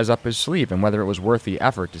Ruklos has up his sleeve and whether it was worth the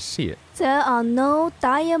effort to see it. There are no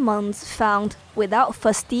diamonds found without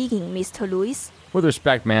first digging, Mr. Lewis. With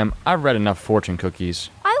respect, ma'am, I've read enough fortune cookies.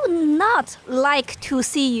 I would not like to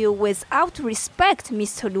see you without respect,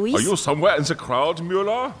 Mr. Lewis. Are you somewhere in the crowd,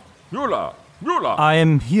 Mueller? Mueller! I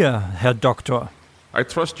am here, Herr Doctor. I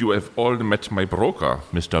trust you have all met my broker,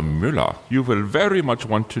 Mr. Müller. You will very much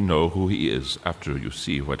want to know who he is after you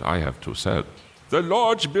see what I have to sell. The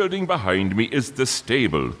large building behind me is the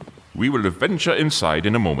stable. We will venture inside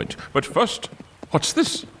in a moment. But first, what's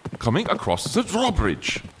this? Coming across the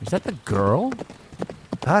drawbridge. Is that the girl?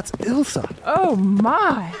 That's Ilsa. Oh,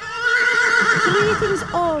 my. Greetings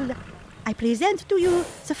all. I present to you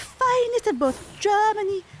the finest of both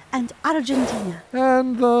Germany and Argentina.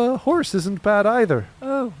 And the horse isn't bad either.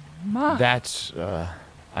 Oh, my. That's,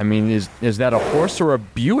 is that a horse or a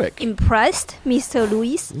Buick? Impressed, Mr.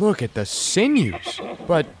 Lewis? Look at the sinews.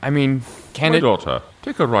 But, can My it... daughter,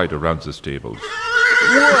 take a ride around the stables.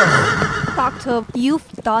 Whoa! Doctor,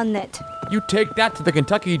 you've done it. You take that to the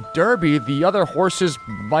Kentucky Derby, the other horses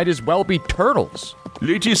might as well be turtles.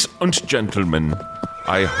 Ladies and gentlemen,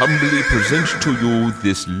 I humbly present to you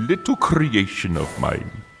this little creation of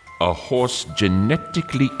mine. A horse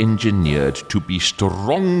genetically engineered to be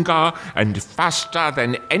stronger and faster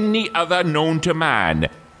than any other known to man.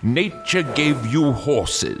 Nature gave you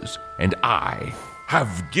horses, and I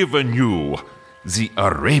have given you the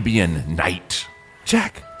Arabian Night.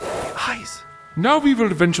 Jack, eyes. Now we will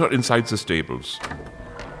venture inside the stables.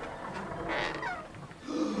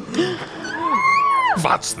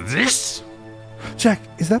 What's this? Jack,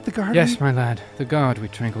 is that the guard? Yes, my lad. The guard we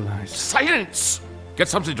tranquilized. Silence! Get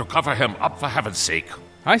something to cover him up, for heaven's sake.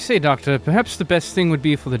 I say, Doctor, perhaps the best thing would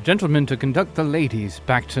be for the gentleman to conduct the ladies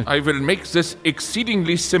back to... I will make this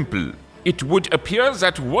exceedingly simple. It would appear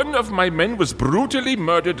that one of my men was brutally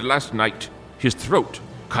murdered last night. His throat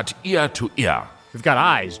cut ear to ear. We've got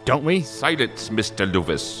eyes, don't we? Silence, Mr.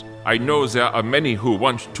 Lewis. I know there are many who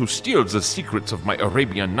want to steal the secrets of my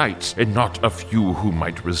Arabian Nights, and not a few who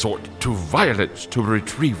might resort to violence to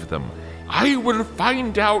retrieve them. I will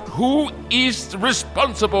find out who is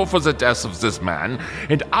responsible for the death of this man,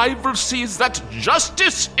 and I will see that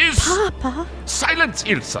justice is... Papa. Silence,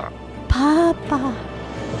 Ilsa. Papa.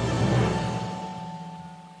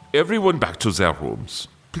 Everyone back to their rooms.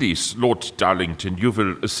 Please, Lord Darlington, you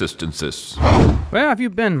will assist in this. Where have you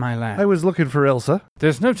been, my lad? I was looking for Ilsa.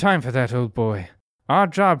 There's no time for that, old boy. Our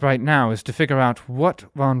job right now is to figure out what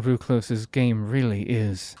Von Ruklos's game really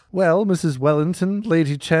is. Well, Mrs. Wellington,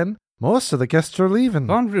 Lady Chen, most of the guests are leaving.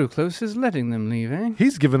 Von Ruklos is letting them leave, eh?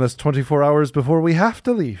 He's given us 24 hours before we have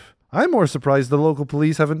to leave. I'm more surprised the local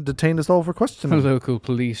police haven't detained us all for questioning. The local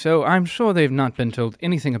police? Oh, I'm sure they've not been told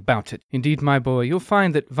anything about it. Indeed, my boy, you'll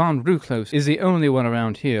find that Von Ruklos is the only one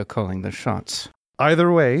around here calling the shots.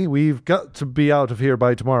 Either way, we've got to be out of here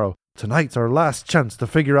by tomorrow. Tonight's our last chance to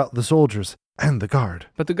figure out the soldiers and the guard.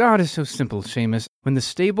 But the guard is so simple, Seamus. When the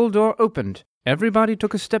stable door opened, everybody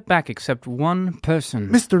took a step back except one person.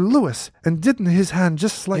 Mr. Lewis, and didn't his hand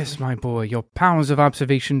just slightly... Yes, my boy, your powers of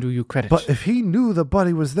observation do you credit. But if he knew the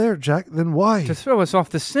body was there, Jack, then why? To throw us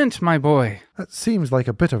off the scent, my boy. That seems like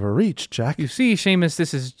a bit of a reach, Jack. You see, Seamus,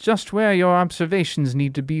 this is just where your observations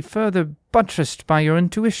need to be further buttressed by your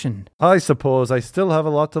intuition. I suppose I still have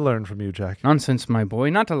a lot to learn from you, Jack. Nonsense, my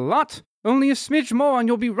boy, not a lot. Only a smidge more and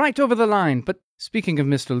you'll be right over the line. But speaking of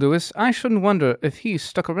Mr. Lewis, I shouldn't wonder if he's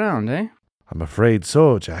stuck around, eh? I'm afraid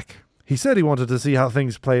so, Jack. He said he wanted to see how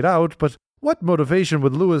things played out, but what motivation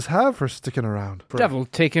would Lewis have for sticking around? Devil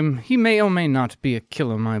take him. He may or may not be a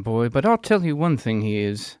killer, my boy, but I'll tell you one thing he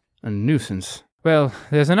is. A nuisance. Well,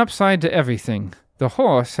 there's an upside to everything. The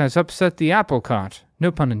horse has upset the apple cart.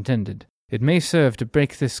 No pun intended. It may serve to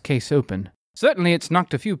break this case open. Certainly it's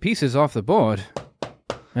knocked a few pieces off the board.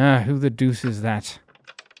 Who the deuce is that?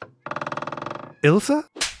 Ilsa?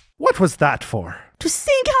 What was that for? To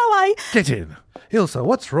think how I... Get in. Ilsa,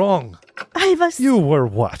 what's wrong? You were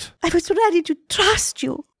what? I was ready to trust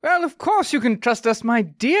you. Well, of course you can trust us, my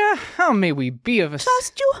dear. How may we be of a...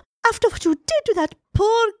 Trust you? After what you did to that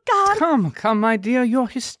poor guard? Come, my dear, you're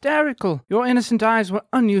hysterical. Your innocent eyes were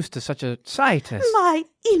unused to such a sight as... My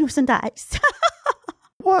innocent eyes.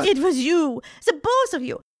 What? It was you, the both of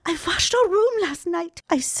you. I washed your room last night.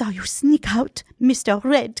 I saw you sneak out, Mr.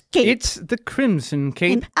 Red Cape. It's the Crimson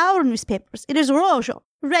Cape. In our newspapers, it is Rojo.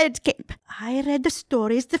 Red Cape. I read the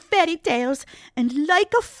stories, the fairy tales, and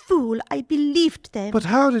like a fool, I believed them. But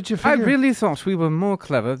how did you I figure... really thought we were more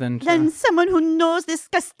clever than... Than someone who knows this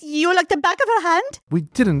Castillo like the back of her hand? We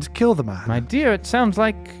didn't kill the man. My dear, it sounds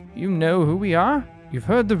like you know who we are. You've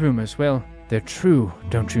heard the rumors. Well, they're true,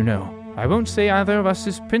 don't you know? I won't say either of us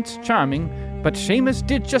is Prince Charming, but Seamus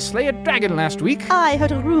did just slay a dragon last week. I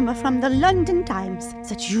heard a rumor from the London Times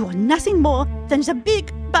that you are nothing more than the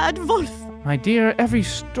big bad wolf. My dear, every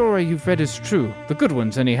story you've read is true. The good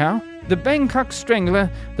ones, anyhow. The Bangkok Strangler,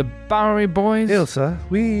 the Bowery Boys... Ilsa,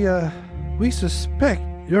 we suspect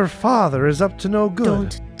your father is up to no good.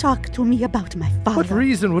 Don't talk to me about my father. What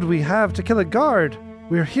reason would we have to kill a guard?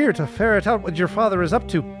 We're here to ferret out what your father is up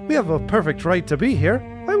to. We have a perfect right to be here.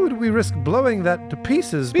 Why would we risk blowing that to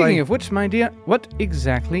pieces Speaking of which, my dear, what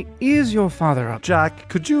exactly is your father up to? Jack,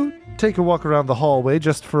 could you take a walk around the hallway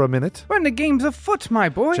just for a minute? When the game's afoot, my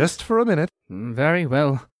boy. Just for a minute. Very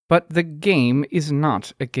well. But the game is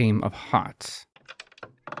not a game of hearts.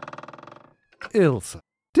 Ilsa,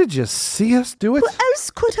 did you see us do it? Who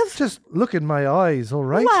else could have... Just look in my eyes, all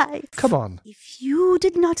right? Why? Come on. If you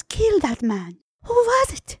did not kill that man, who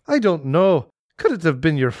was it? I don't know. Could it have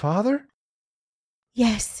been your father?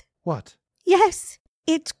 Yes. What? Yes,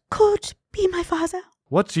 it could be my father.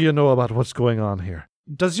 What do you know about what's going on here?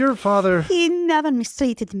 Does your father... He never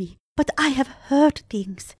mistreated me, but I have heard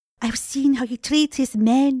things. I've seen how he treats his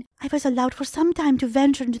men. I was allowed for some time to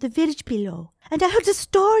venture into the village below, and I heard the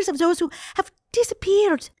stories of those who have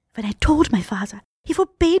disappeared. When I told my father, he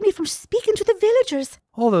forbade me from speaking to the villagers.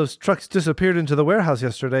 All those trucks disappeared into the warehouse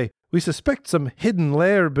yesterday. We suspect some hidden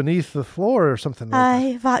lair beneath the floor or something like that.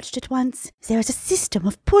 I watched it once. There is a system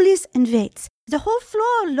of pulleys and weights. The whole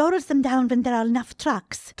floor lowers them down when there are enough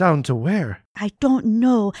trucks. Down to where? I don't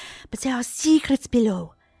know, but there are secrets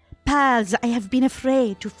below. Paths I have been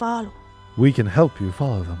afraid to follow. We can help you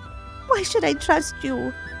follow them. Why should I trust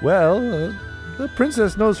you? Well, the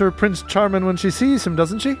princess knows her Prince Charming when she sees him,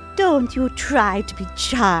 doesn't she? Don't you try to be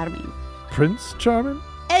charming. Prince Charming?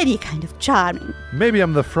 Any kind of charming. Maybe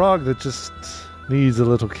I'm the frog that just needs a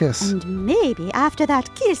little kiss. And maybe after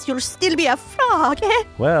that kiss you'll still be a frog, eh?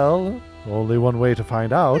 Well, only one way to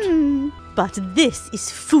find out. But this is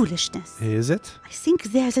foolishness. Is it? I think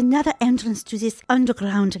there's another entrance to this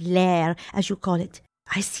underground lair, as you call it.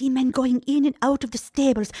 I see men going in and out of the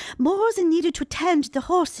stables, more than needed to tend the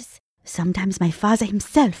horses. Sometimes my father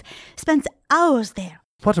himself spends hours there.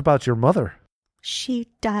 What about your mother? She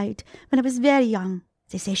died when I was very young.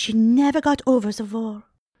 They say she never got over the war.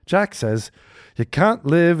 Jack says you can't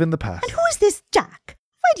live in the past. And who is this Jack?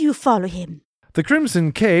 Why do you follow him? The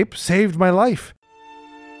Crimson Cape saved my life.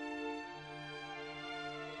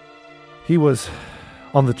 He was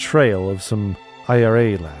on the trail of some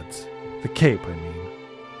IRA lads. The Cape, I mean.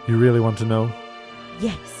 You really want to know?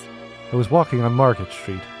 Yes. I was walking on Market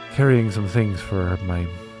Street, carrying some things for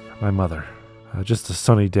my mother. Just a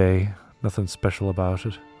sunny day, nothing special about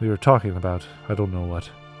it. We were talking about I don't know what,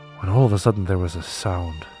 when all of a sudden there was a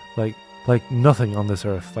sound. Like nothing on this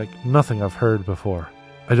earth, like nothing I've heard before.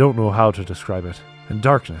 I don't know how to describe it. And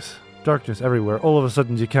darkness everywhere. All of a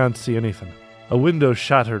sudden you can't see anything. A window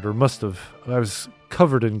shattered, or must have. I was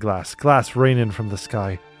covered in glass raining from the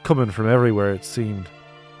sky, coming from everywhere it seemed.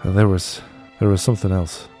 And there was something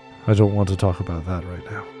else. I don't want to talk about that right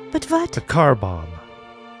now. But what? A car bomb.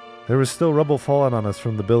 There was still rubble falling on us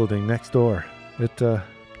from the building next door. It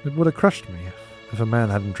would have crushed me if a man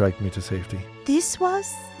hadn't dragged me to safety. This was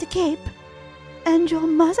the Cape? And your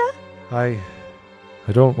mother? I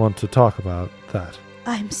don't want to talk about that.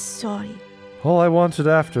 I'm sorry. All I wanted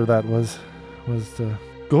after that was to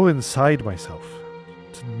go inside myself,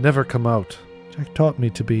 to never come out. Jack taught me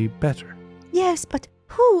to be better. Yes, but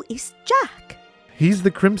who is Jack? He's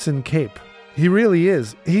the Crimson Cape. He really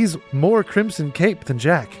is. He's more Crimson Cape than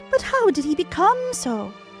Jack. But how did he become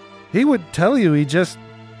so? He would tell you he just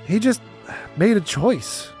made a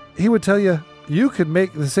choice. He would tell you could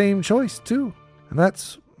make the same choice too. And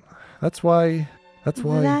that's why That's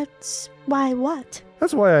why what?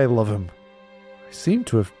 That's why I love him. I seem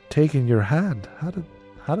to have taken your hand. How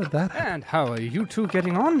did that happen? And how are you two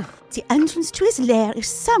getting on? The entrance to his lair is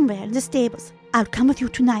somewhere in the stables. I'll come with you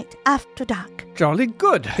tonight, after dark. Jolly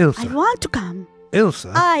good. Ilsa. I want to come.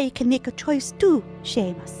 Ilsa? I can make a choice too,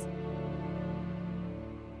 Seamus.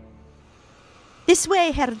 This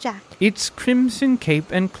way, Herr Jack. It's Crimson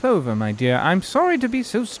Cape and Clover, my dear. I'm sorry to be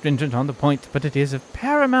so stringent on the point, but it is of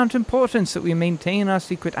paramount importance that we maintain our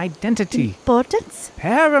secret identity. Importance?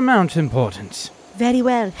 Paramount importance. Very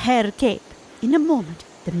well, Herr Cape. In a moment,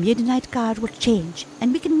 the midnight guard will change,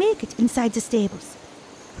 and we can make it inside the stables.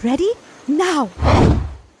 Ready? Now!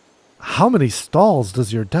 How many stalls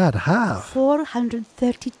does your dad have?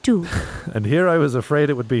 432. And here I was afraid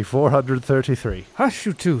it would be 433. Hush,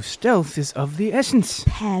 you two. Stealth is of the essence.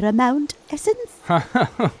 Paramount essence? Ha ha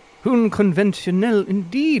ha. Unconventional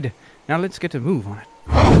indeed. Now let's get a move on it.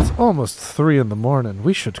 It's almost 3 a.m.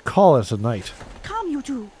 We should call it a night. Come, you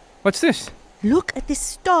two. What's this? Look at this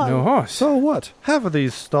stall. No horse. So what? Half of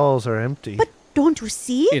these stalls are empty. But don't you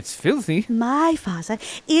see? It's filthy. My father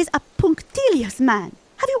is a punctilious man.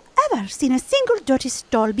 Have you ever seen a single dirty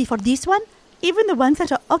stall before this one? Even the ones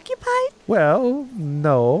that are occupied? Well,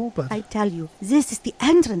 no, but... I tell you, this is the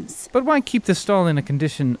entrance. But why keep the stall in a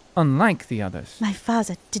condition unlike the others? My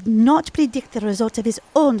father did not predict the results of his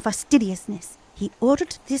own fastidiousness. He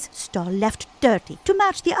ordered this stall left dirty to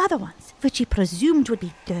match the other ones, which he presumed would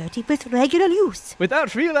be dirty with regular use.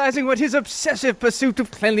 Without realizing what his obsessive pursuit of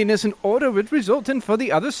cleanliness and order would result in for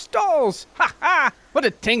the other stalls. Ha ha! What a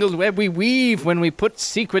tangled web we weave when we put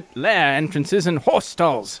secret lair entrances in horse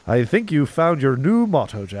stalls. I think you found your new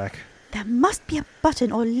motto, Jack. There must be a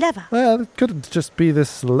button or lever. Well, it couldn't just be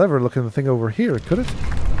this lever-looking thing over here, could it?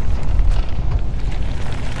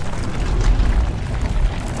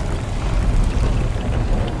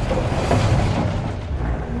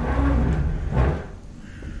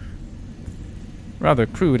 Rather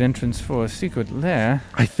crude entrance for a secret lair.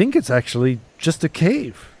 I think it's actually just a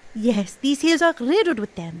cave. Yes, these hills are riddled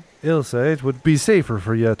with them. Ilse, it would be safer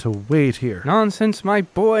for you to wait here. Nonsense, my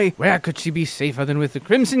boy. Where could she be safer than with the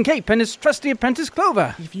Crimson Cape and his trusty apprentice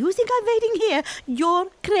Clover? If you think I'm waiting here, you're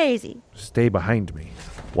crazy. Stay behind me.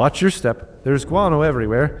 Watch your step. There's guano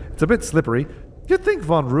everywhere. It's a bit slippery. You'd think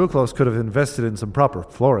von Ruclos could have invested in some proper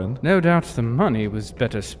flooring. No doubt the money was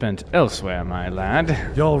better spent elsewhere, my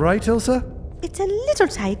lad. You all right, Ilse? It's a little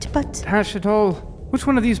tight, but... Dash it all. Which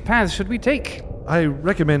one of these paths should we take? I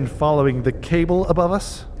recommend following the cable above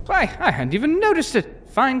us. Why, I hadn't even noticed it.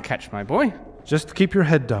 Fine catch, my boy. Just keep your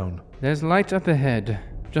head down. There's light up ahead,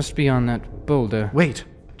 just beyond that boulder. Wait,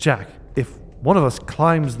 Jack. If one of us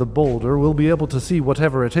climbs the boulder, we'll be able to see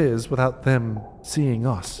whatever it is without them seeing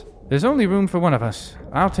us. There's only room for one of us.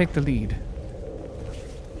 I'll take the lead.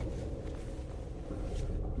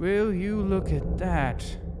 Will you look at that?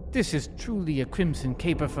 This is truly a crimson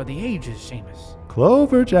caper for the ages, Seamus.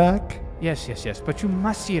 Clover, Jack. Yes, but you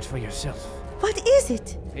must see it for yourself. What is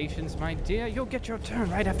it? Patience, my dear. You'll get your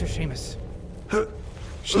turn right after Seamus.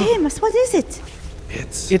 Seamus, what is it?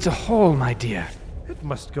 It's a hall, my dear. It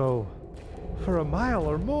must go for a mile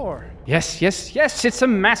or more. Yes. It's a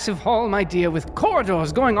massive hall, my dear, with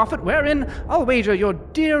corridors going off it wherein, I'll wager, your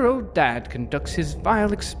dear old dad conducts his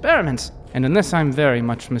vile experiments. And unless I'm very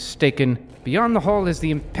much mistaken, beyond the hall is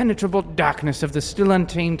the impenetrable darkness of the still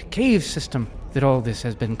untamed cave system that all this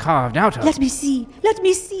has been carved out of. Let me see.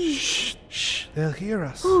 Shh. They'll hear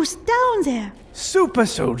us. Who's down there? Super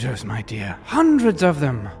soldiers, my dear. Hundreds of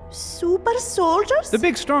them. Super soldiers? The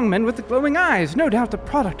big strong men with the glowing eyes. No doubt the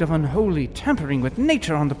product of unholy tampering with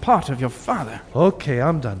nature on the part of your father. Okay,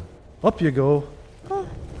 I'm done. Up you go. Oh.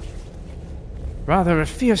 Rather a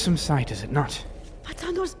fearsome sight, is it not? What's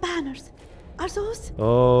on those banners? Are those?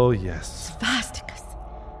 Oh, yes. Swastikas.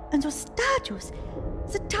 And those statues.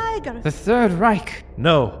 The tiger. The Third Reich.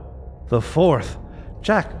 No, the fourth.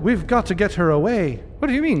 Jack, we've got to get her away. What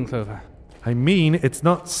do you mean, Clover? I mean, it's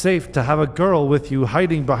not safe to have a girl with you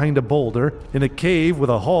hiding behind a boulder in a cave with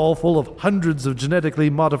a hall full of hundreds of genetically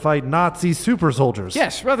modified Nazi super soldiers.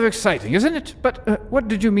 Yes, rather exciting, isn't it? But what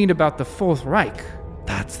did you mean about the Fourth Reich?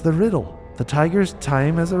 That's the riddle. The tiger's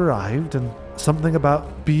time has arrived, and something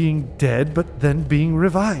about being dead but then being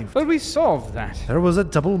revived. But we solved that. There was a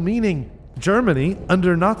double meaning. Germany,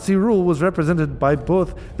 under Nazi rule, was represented by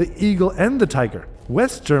both the eagle and the tiger.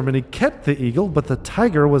 West Germany kept the eagle, but the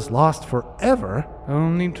tiger was lost forever.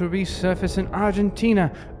 Only to resurface in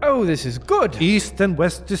Argentina. Oh, this is good. East and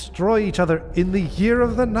West destroy each other in the year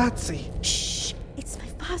of the Nazi. Shh! It's my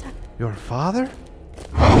father. Your father?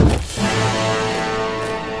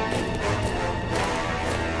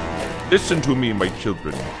 Listen to me, my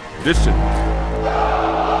children. Listen.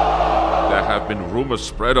 There have been rumors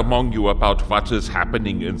spread among you about what is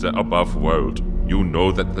happening in the above world. You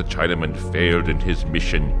know that the Chinaman failed in his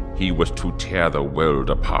mission. He was to tear the world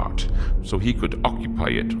apart, so he could occupy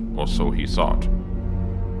it, or so he thought.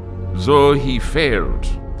 Though he failed,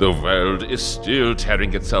 the world is still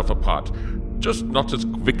tearing itself apart, just not as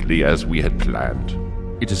quickly as we had planned.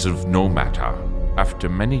 It is of no matter. After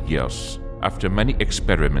many years, after many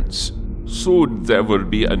experiments, soon there will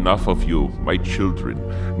be enough of you, my children,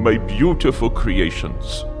 my beautiful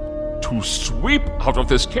creations, to sweep out of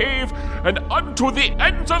this cave and unto the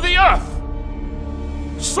ends of the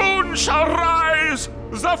earth. Soon shall rise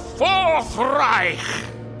the Fourth Reich.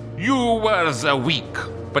 You were the weak,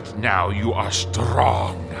 but now you are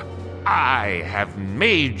strong. I have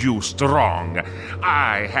made you strong.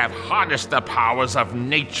 I have harnessed the powers of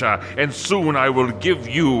nature, and soon I will give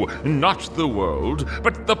you not the world,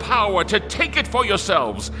 but the power to take it for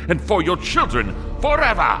yourselves and for your children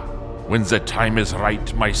forever. When the time is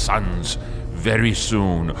right, my sons, very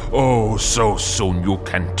soon, oh, so soon you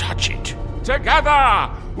can touch it.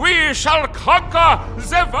 Together, we shall conquer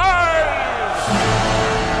the world!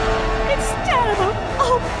 It's terrible.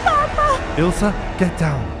 Oh, Papa! Ilsa, get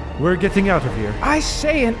down. We're getting out of here. I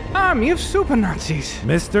say, an army of super Nazis.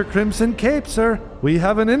 Mr. Crimson Cape, sir. We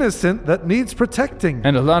have an innocent that needs protecting.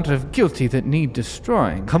 And a lot of guilty that need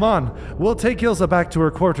destroying. Come on. We'll take Ilsa back to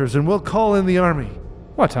her quarters and we'll call in the army.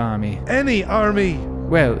 What army? Any army.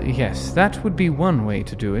 Well, yes, that would be one way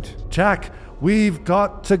to do it. Jack, we've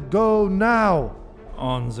got to go now.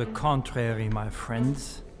 On the contrary, my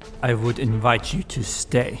friends, I would invite you to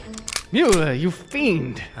stay. Mueller, you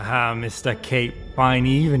fiend! Ah, Mr. Cape, fine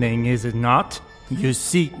evening, is it not? You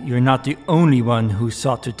see, you're not the only one who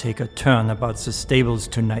sought to take a turn about the stables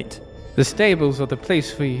tonight. The stables are the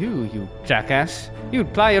place for you, you jackass.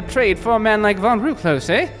 You'd ply your trade for a man like Von Ruclos,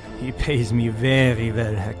 eh? He pays me very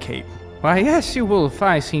well, Herr Cape. Why, yes, you wolf.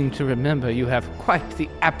 I seem to remember you have quite the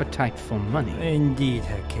appetite for money. Indeed,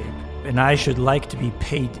 Herr Cape. And I should like to be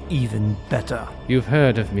paid even better. You've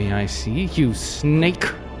heard of me, I see, you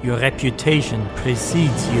snake. Your reputation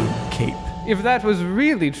precedes you, Cape. If that was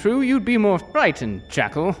really true, you'd be more frightened,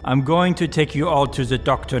 Jackal. I'm going to take you all to the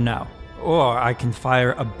doctor now. Or I can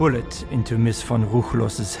fire a bullet into Miss von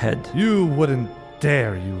Ruchlos's head. You wouldn't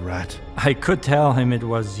dare, you rat. I could tell him it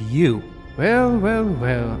was you. Well, well,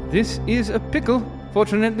 well. This is a pickle.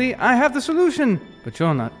 Fortunately, I have the solution. But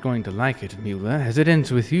you're not going to like it, Mueller, as it ends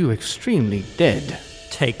with you extremely dead.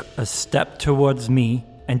 Take a step towards me,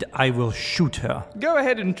 and I will shoot her. Go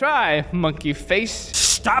ahead and try, monkey face.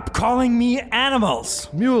 Stop calling me animals!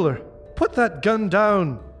 Mueller, put that gun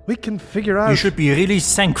down. We can figure out... You should be really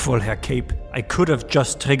thankful, Herr Cape. I could have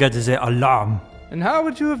just triggered the alarm. And how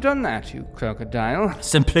would you have done that, you crocodile?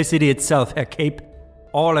 Simplicity itself, Herr Cape.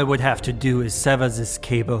 All I would have to do is sever this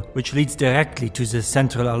cable, which leads directly to the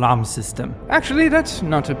central alarm system. Actually, that's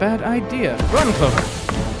not a bad idea. Run, Clover.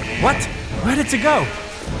 What? Where did it go?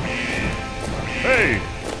 Hey!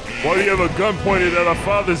 Why do you have a gun pointed at our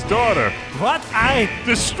father's daughter? What?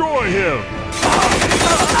 Destroy him!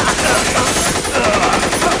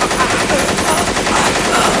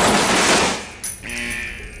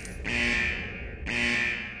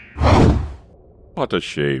 What a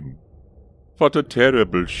shame. What a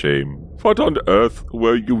terrible shame. What on earth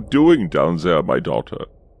were you doing down there, my daughter?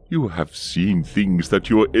 You have seen things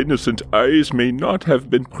that your innocent eyes may not have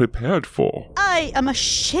been prepared for. I am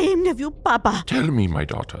ashamed of you, Papa. Tell me, my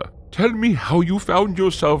daughter. Tell me how you found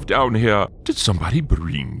yourself down here. Did somebody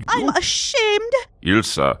bring you? I'm ashamed.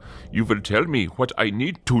 Ilsa, you will tell me what I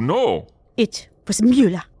need to know. It was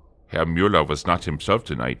Mueller. Herr Müller was not himself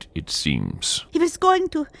tonight, it seems. He was going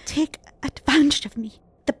to take advantage of me.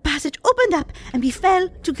 The passage opened up and we fell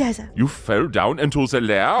together. You fell down into the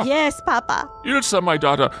lair? Yes, Papa. Ilsa, my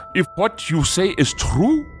daughter, if what you say is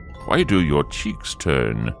true, why do your cheeks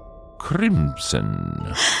turn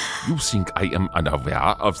crimson? You think I am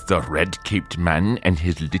unaware of the red-caped man and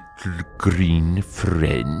his little green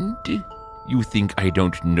friend? You think I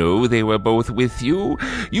don't know they were both with you?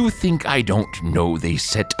 You think I don't know they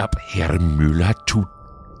set up Herr Müller to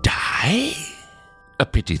die? A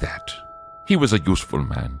pity that. He was a useful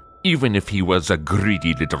man, even if he was a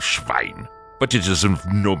greedy little swine. But it is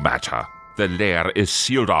no matter. The lair is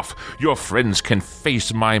sealed off. Your friends can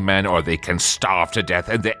face my men, or they can starve to death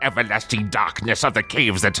in the everlasting darkness of the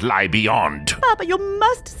caves that lie beyond. Papa, you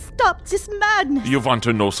must stop this madness. You want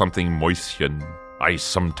to know something, Mäuschen? I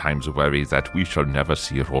sometimes worry that we shall never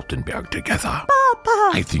see Rothenberg together.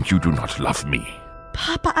 Papa! I think you do not love me.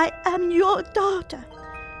 Papa, I am your daughter.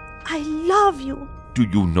 I love you. Do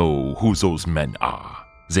you know who those men are?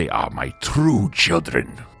 They are my true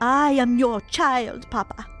children. I am your child,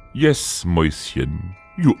 Papa. Yes, Mäuschen,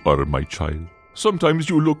 you are my child. Sometimes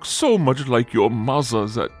you look so much like your mother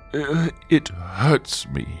that it hurts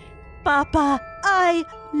me. Papa, I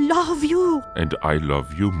love you. And I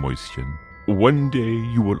love you, Mäuschen. One day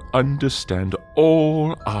you will understand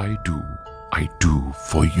all I do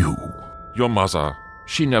for you. Your mother,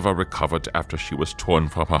 she never recovered after she was torn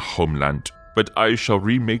from her homeland. But I shall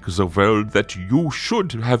remake the world that you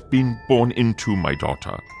should have been born into, my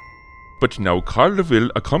daughter. But now Karl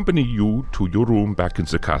will accompany you to your room back in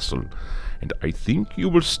the castle, and I think you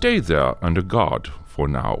will stay there under guard for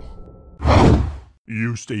now.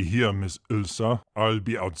 You stay here, Miss Ilsa. I'll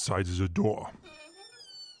be outside the door.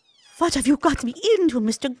 What have you got me into,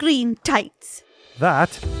 Mr. Green Tights?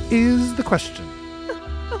 That is the question.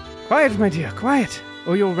 Quiet, my dear, quiet,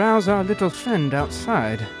 or you'll rouse our little friend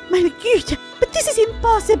outside. My Güte, but this is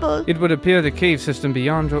impossible. It would appear the cave system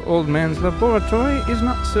beyond your old man's laboratory is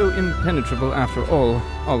not so impenetrable after all.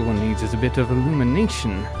 All one needs is a bit of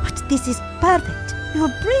illumination. But this is perfect. We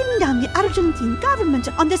will bring down the Argentine government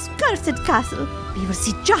on this cursed castle. We will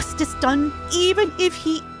see justice done, even if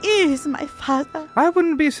he is my father. I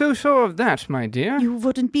wouldn't be so sure of that, my dear. You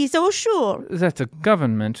wouldn't be so sure. That the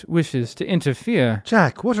government wishes to interfere.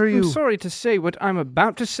 Jack, what are you... I'm sorry to say what I'm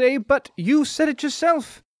about to say, but you said it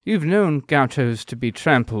yourself. You've known gauchos to be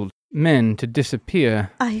trampled, men to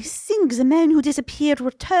disappear. I think the men who disappeared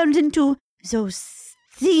were turned into those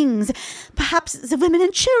things. Perhaps the women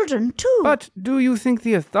and children, too. But do you think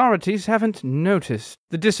the authorities haven't noticed?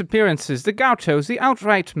 The disappearances, the gauchos, the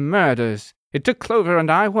outright murders. It took Clover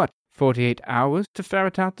and I, 48 hours to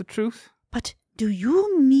ferret out the truth? But do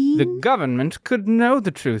you mean... The government could know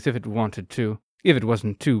the truth if it wanted to. If it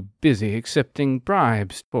wasn't too busy accepting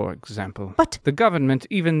bribes, for example. But... The government,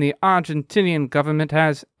 even the Argentinian government,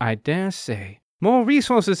 has, I dare say, more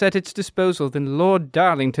resources at its disposal than Lord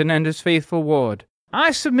Darlington and his faithful ward.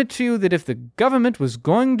 I submit to you that if the government was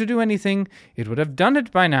going to do anything, it would have done it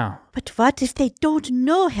by now. But what if they don't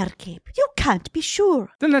know, Herr Cape? You can't be sure.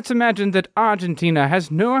 Then let's imagine that Argentina has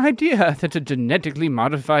no idea that a genetically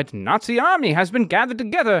modified Nazi army has been gathered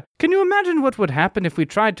together. Can you imagine what would happen if we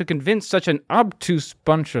tried to convince such an obtuse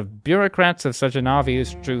bunch of bureaucrats of such an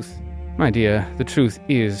obvious truth? My dear, the truth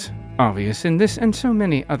is obvious in this and so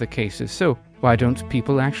many other cases, so why don't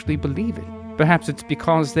people actually believe it? Perhaps it's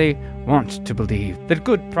because they want to believe that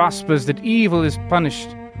good prospers, that evil is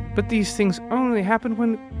punished. But these things only happen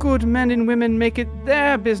when good men and women make it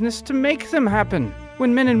their business to make them happen.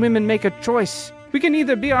 When men and women make a choice, we can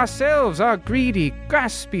either be ourselves, our greedy,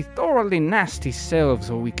 graspy, thoroughly nasty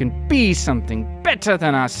selves, or we can be something better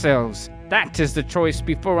than ourselves. That is the choice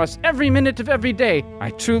before us every minute of every day.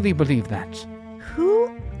 I truly believe that.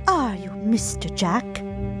 Who are you, Mr. Jack?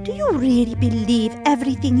 Do you really believe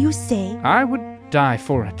everything you say? I would die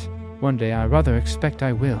for it. One day I rather expect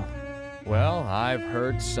I will. Well, I've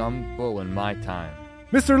heard some bull in my time.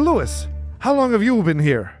 Mr. Lewis, how long have you been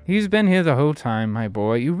here? He's been here the whole time, my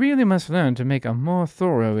boy. You really must learn to make a more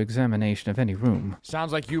thorough examination of any room.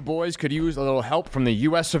 Sounds like you boys could use a little help from the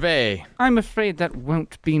US of A. I'm afraid that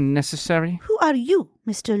won't be necessary. Who are you,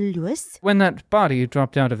 Mr. Lewis? When that body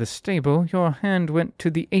dropped out of the stable, your hand went to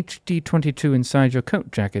the HD-22 inside your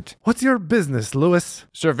coat jacket. What's your business, Lewis?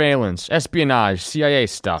 Surveillance, espionage, CIA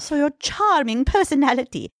stuff. So your charming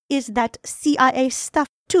personality is that CIA stuff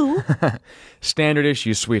too? Standard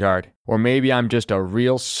issue, sweetheart. Or maybe I'm just a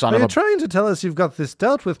real son of a... Are you trying to tell us you've got this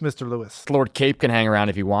dealt with, Mr. Lewis? Lord Cape can hang around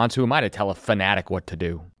if he wants to. Who am I to tell a fanatic what to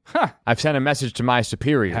do? Ha! I've sent a message to my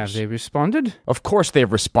superiors. Have they responded? Of course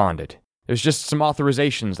they've responded. There's just some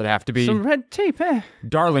authorizations that have to be... Some red tape, eh?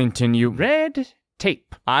 Darlington, you... Red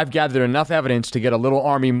tape. I've gathered enough evidence to get a little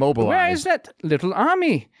army mobilized. Where is that little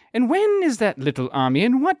army? And when is that little army?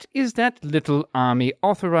 And what is that little army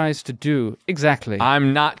authorized to do exactly?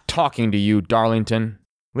 I'm not talking to you, Darlington.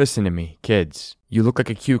 Listen to me, kids. You look like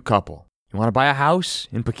a cute couple. You want to buy a house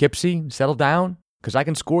in Poughkeepsie and settle down? Because I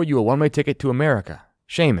can score you a one-way ticket to America.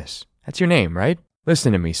 Seamus. That's your name, right?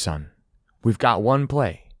 Listen to me, son. We've got one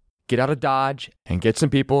play. Get out of Dodge and get some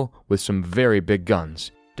people with some very big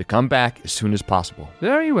guns to come back as soon as possible.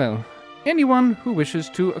 Very well. Anyone who wishes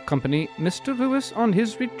to accompany Mr. Lewis on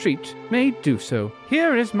his retreat may do so.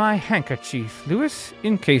 Here is my handkerchief, Lewis,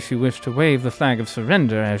 in case you wish to wave the flag of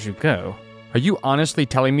surrender as you go. Are you honestly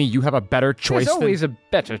telling me you have a better choice There's always a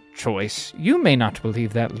better choice. You may not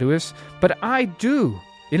believe that, Lewis, but I do.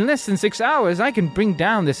 In less than 6 hours, I can bring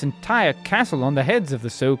down this entire castle on the heads of the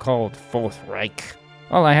so-called Fourth Reich.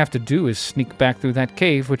 All I have to do is sneak back through that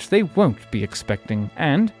cave, which they won't be expecting,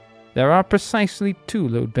 and there are precisely 2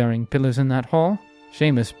 load-bearing pillars in that hall.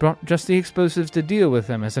 Seamus brought just the explosives to deal with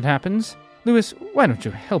them, as it happens. Lewis, why don't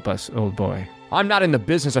you help us, old boy? I'm not in the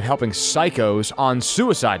business of helping psychos on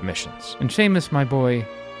suicide missions. And Seamus, my boy,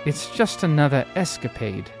 it's just another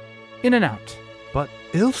escapade. In and out. But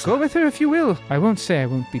Ilse... Go with her if you will. I won't say I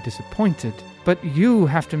won't be disappointed, but you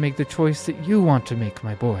have to make the choice that you want to make,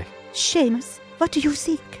 my boy. Seamus, what do you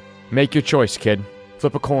think? Make your choice, kid.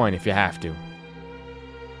 Flip a coin if you have to.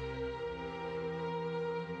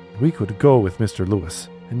 We could go with Mr. Lewis,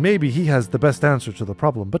 and maybe he has the best answer to the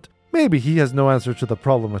problem, but maybe he has no answer to the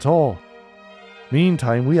problem at all.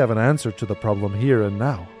 Meantime, we have an answer to the problem here and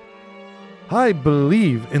now. I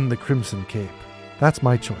believe in the Crimson Cape. That's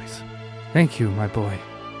my choice. Thank you, my boy.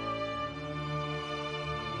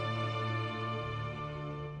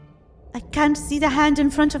 I can't see the hand in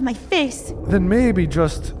front of my face. Then maybe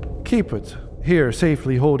just keep it here,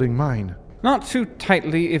 safely holding mine. Not too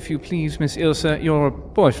tightly, if you please, Miss Ilsa. Your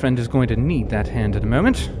boyfriend is going to need that hand in a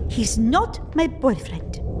moment. He's not my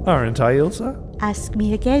boyfriend. Aren't I, Ilsa? Ask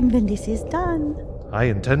me again when this is done. I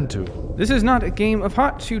intend to. This is not a game of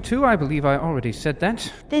hearts, you two. I believe I already said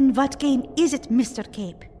that. Then what game is it, Mr.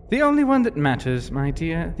 Cape? The only one that matters, my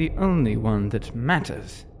dear. The only one that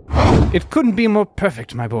matters. It couldn't be more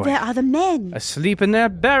perfect, my boy. Where are the men? Asleep in their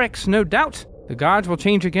barracks, no doubt. The guards will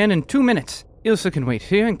change again in 2 minutes. Ilsa can wait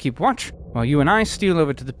here and keep watch, while you and I steal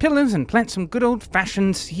over to the pillars and plant some good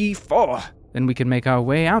old-fashioned C4. Then we can make our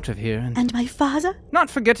way out of here And my father? Not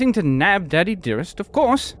forgetting to nab Daddy Dearest, of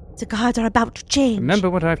course. The guards are about to change. Remember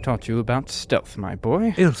what I've taught you about stealth, my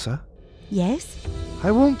boy. Ilsa? Yes?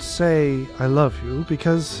 I won't say I love you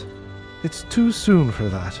because it's too soon for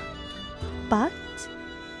that. But?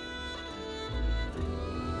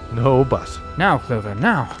 No but. Now, Clover,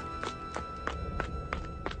 now.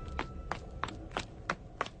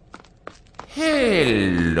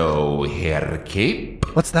 Hello, Herr Cape.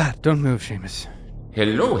 What's that? Don't move, Seamus.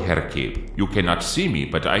 Hello, Herr Cape. You cannot see me,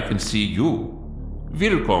 but I can see you.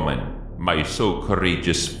 Willkommen, my so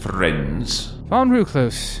courageous friends. Von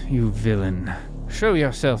Ruclos, you villain. Show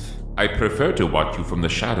yourself. I prefer to watch you from the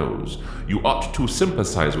shadows. You ought to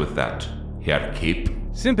sympathize with that, Herr Cape.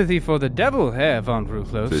 Sympathy for the devil, Herr Von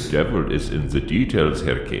Ruclos. The devil is in the details,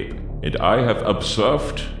 Herr Cape. And I have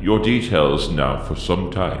observed your details now for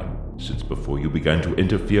some time. Since before you began to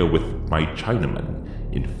interfere with my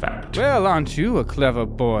Chinaman, in fact. Well, aren't you a clever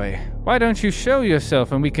boy? Why don't you show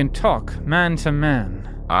yourself and we can talk man to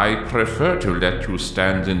man? I prefer to let you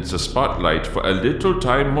stand in the spotlight for a little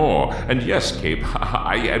time more. And yes, Cape,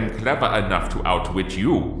 I am clever enough to outwit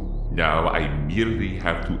you. Now I merely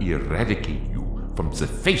have to eradicate you from the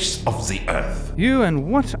face of the earth. You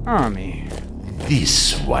and what army?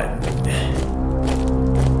 This one.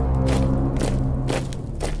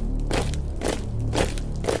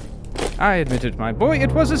 I admit it, my boy,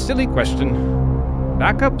 it was a silly question.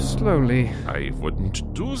 Back up slowly. I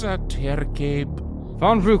wouldn't do that, Herr Cape.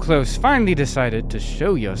 Von Ruclos finally decided to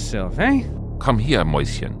show yourself, eh? Come here,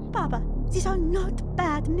 Mäuschen. Papa, these are not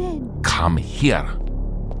bad men. Come here.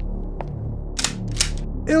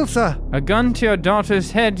 Ilsa! A gun to your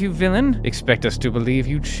daughter's head, you villain? Expect us to believe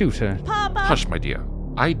you'd shoot her. Papa! Hush, my dear.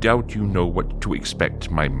 I doubt you know what to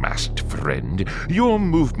expect, my masked friend. Your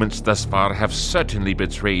movements thus far have certainly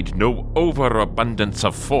betrayed no overabundance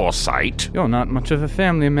of foresight. You're not much of a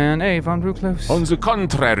family man, eh, Von Ruclos? On the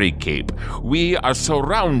contrary, Cape, we are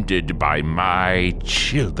surrounded by my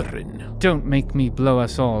children. Don't make me blow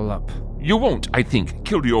us all up. You won't, I think,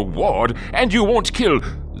 kill your ward, and you won't kill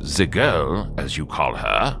the girl, as you call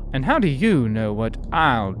her. And how do you know what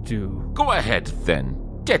I'll do? Go ahead, then.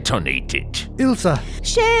 Detonate it. Ilsa!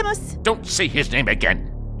 Seamus! Don't say his name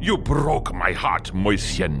again. You broke my heart,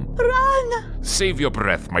 Mäuschen. Run! Save your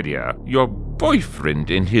breath, my dear. Your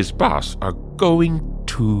boyfriend and his boss are going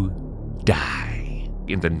to die.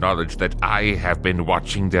 In the knowledge that I have been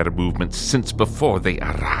watching their movements since before they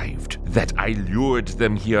arrived. That I lured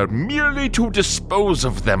them here merely to dispose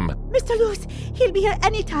of them. Mr. Lewis, he'll be here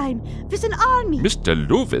anytime. There's an army. Mr.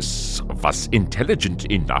 Lewis was intelligent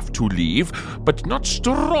enough to leave, but not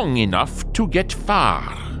strong enough to get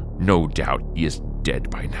far. No doubt he is dead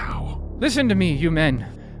by now. Listen to me, you men.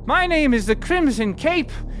 My name is the Crimson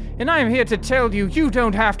Cape, and I am here to tell you you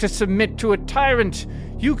don't have to submit to a tyrant.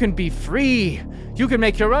 You can be free. You can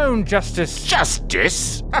make your own justice.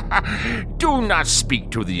 Justice? Do not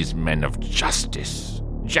speak to these men of justice.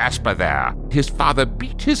 Jasper there, his father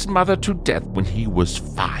beat his mother to death when he was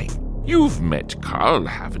 5. You've met Carl,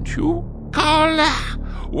 haven't you? Carl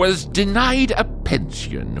was denied a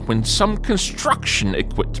pension when some construction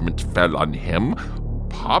equipment fell on him.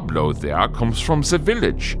 Pablo there comes from the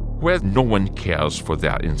village, where no one cares for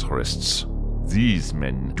their interests. These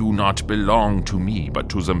men do not belong to me, but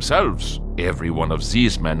to themselves. Every one of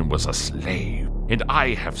these men was a slave, and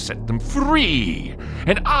I have set them free.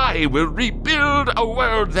 And I will rebuild a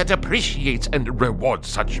world that appreciates and rewards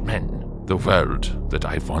such men. The world that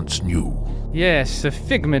I once knew. Yes, a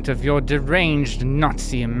figment of your deranged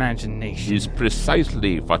Nazi imagination. Is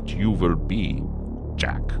precisely what you will be,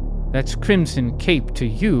 Jack. That's Crimson Cape to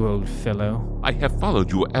you, old fellow. I have followed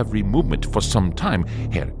your every movement for some time,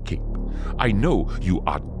 Herr Cape. I know you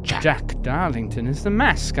are Jack. Jack Darlington is the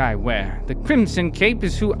mask I wear. The Crimson Cape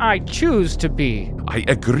is who I choose to be. I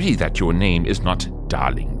agree that your name is not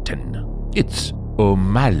Darlington. It's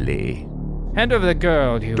O'Malley. Hand over the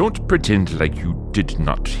girl, you... Don't pretend like you did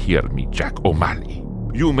not hear me, Jack O'Malley.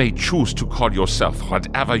 You may choose to call yourself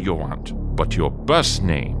whatever you want, but your birth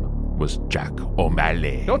name was Jack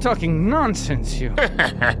O'Malley. You're talking nonsense, you.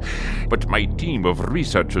 But my team of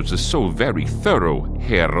researchers is so very thorough,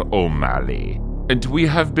 Herr O'Malley. And we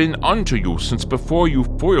have been onto you since before you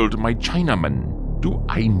foiled my Chinaman. Do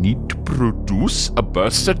I need to produce a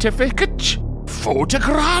birth certificate?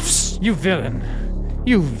 Photographs? You villain.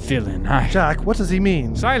 You villain. Jack, what does he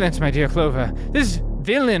mean? Silence, my dear Clover. This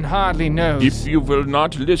villain hardly knows. If you will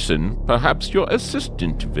not listen, perhaps your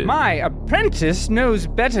assistant will. My apprentice knows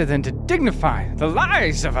better than to dignify the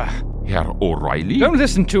lies of a... Herr O'Reilly? Don't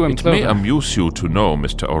listen to him, Clover. It may amuse you to know,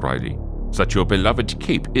 Mr. O'Reilly, that your beloved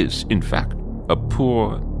Cape is, in fact, a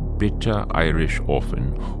poor, bitter Irish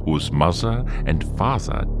orphan whose mother and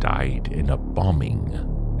father died in a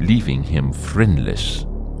bombing, leaving him friendless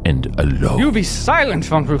and alone. You be silent,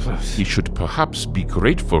 von Rufus. He should perhaps be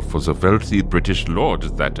grateful for the wealthy British lord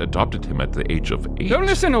that adopted him at the age of 8. Don't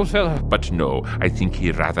listen, old fellow. But no, I think he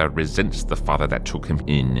rather resents the father that took him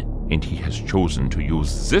in, and he has chosen to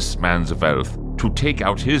use this man's wealth to take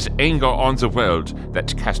out his anger on the world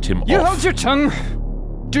that cast him You off. hold your tongue.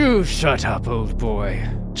 Do shut up, old boy.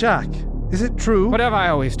 Jack, is it true? What have I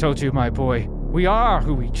always told you, my boy? We are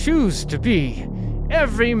who we choose to be.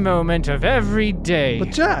 Every moment of every day.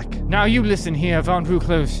 But Jack! Now you listen here, Von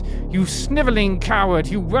Ruclose. You sniveling coward,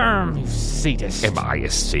 you worm, you sadist. Am I a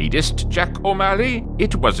sadist, Jack O'Malley?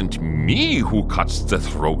 It wasn't me who cut the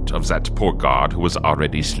throat of that poor guard who was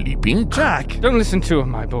already sleeping. Jack! Don't listen to him,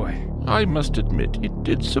 my boy. I must admit, it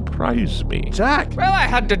did surprise me. Jack! Well, I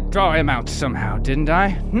had to draw him out somehow, didn't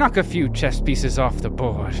I? Knock a few chess pieces off the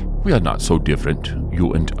board. We are not so different,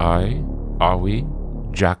 you and I, are we?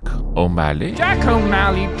 Jack O'Malley? Jack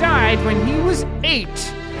O'Malley died when he was 8.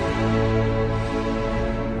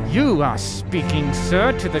 You are speaking,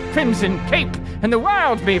 sir, to the Crimson Cape, and the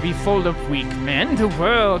world may be full of weak men, the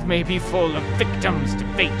world may be full of victims to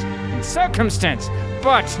fate and circumstance,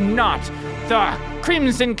 but not the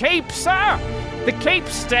Crimson Cape, sir! The Cape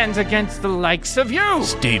stands against the likes of you!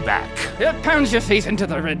 Stay back. It pounds your face into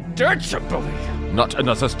the red dirt, you bully! Not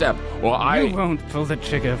another step, or I... You won't pull the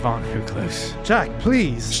trigger, Von Ruclose. Jack,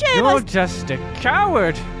 please! You're just a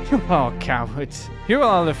coward! You're all cowards. You're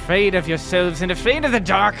all afraid of yourselves and afraid of the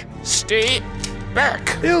dark. Stay back!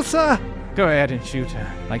 Ilsa! Go ahead and shoot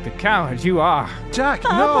her, like the coward you are. Jack,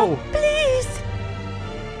 Papa, no! please!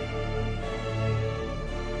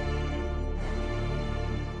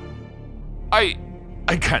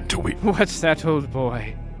 I can't do it. What's that, old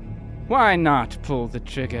boy? Why not pull the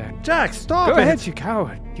trigger? Jack, stop Go it! ahead, you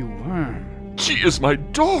coward, you worm. She is my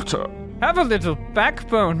daughter. Have a little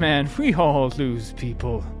backbone, man. We all lose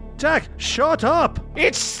people. Jack, shut up!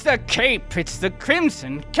 It's the Cape. It's the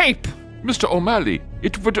Crimson Cape. Mr. O'Malley,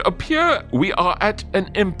 it would appear we are at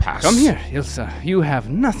an impasse. Come here, Ilsa. You have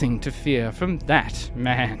nothing to fear from that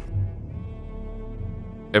man.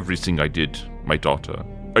 Everything I did, my daughter,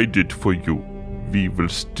 I did for you. We will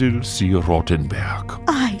still see Rottenberg.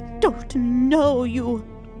 I don't know you.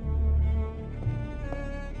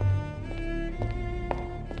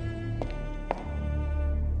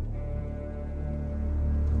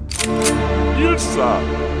 Ilsa!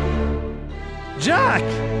 Jack!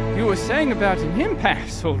 You were saying about an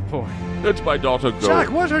impasse, old boy. Let my daughter go.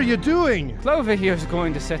 Jack, what are you doing? Clover here's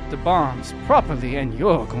going to set the bombs properly, and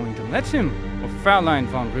you're going to let him, or Fraulein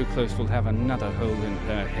von Ruclose will have another hole in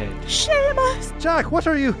her head. Seamus! Jack, what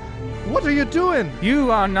are you doing?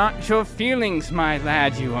 You are not your feelings, my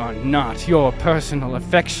lad. You are not your personal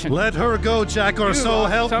affection. Let her go, Jack, or You so are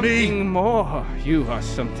help me! something more. You are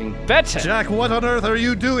something better. Jack, what on earth are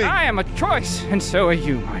you doing? I am a choice, and so are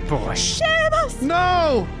you, my boy. Seamus!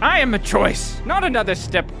 No! I am a choice, not another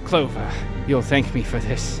step, Clover. You'll thank me for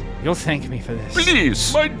this. You'll thank me for this.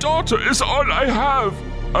 Please! My daughter is all I have.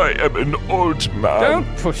 I am an old man.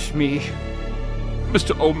 Don't push me.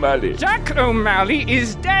 Mr. O'Malley. Jack O'Malley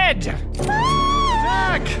is dead!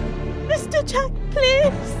 Jack! Mr. Jack,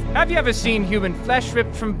 please! Have you ever seen human flesh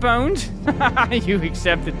ripped from bones? You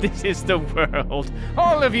accept that this is the world.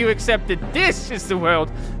 All of you accept that this is the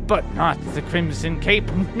world, but not the Crimson Cape.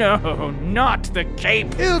 No, not the Cape.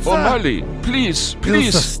 Ilsa! O'Malley, please,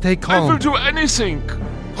 please. Ilsa, stay calm. I will do anything.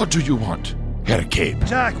 What do you want, Herr Cape?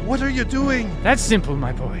 Jack, what are you doing? That's simple,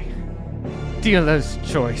 my boy. Dealer's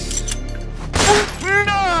choice.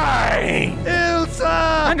 9!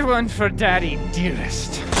 Ilsa! And one for Daddy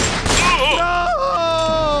Dearest.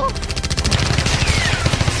 No!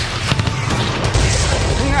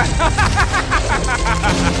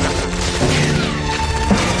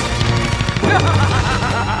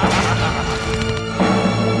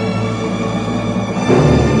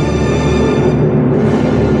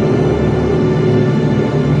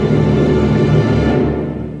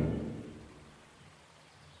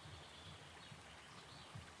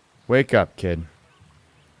 Wake up, kid.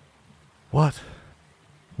 What?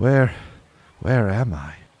 Where am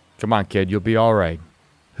I? Come on, kid, you'll be all right.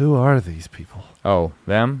 Who are these people? Oh,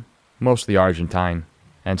 them? Mostly Argentine.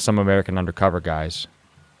 And some American undercover guys.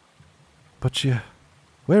 But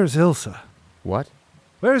where's Ilsa? What?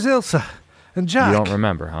 Where's Ilsa? And Jack? You don't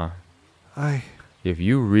remember, huh? If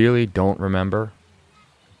you really don't remember,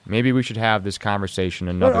 maybe we should have this conversation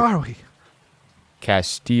another... Where are we?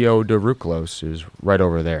 Castillo de Ruclos is right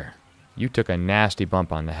over there. You took a nasty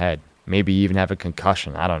bump on the head. Maybe even have a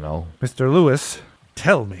concussion, I don't know. Mr. Lewis,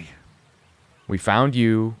 tell me. We found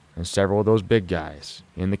you and several of those big guys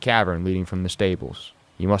in the cavern leading from the stables.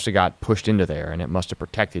 You must have got pushed into there, and it must have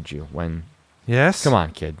protected you when... Yes? Come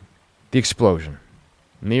on, kid. The explosion.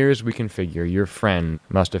 Near as we can figure, your friend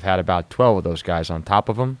must have had about 12 of those guys on top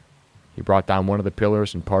of him. He brought down one of the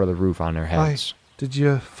pillars and part of the roof on their heads. Did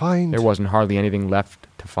you find... There wasn't hardly anything left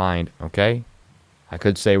to find, okay? I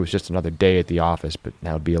could say it was just another day at the office, but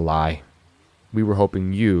that would be a lie. We were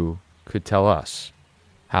hoping you could tell us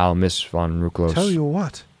how Miss von Ruclos... Tell you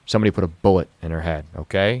what? Somebody put a bullet in her head,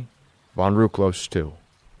 okay? Von Ruclos, too.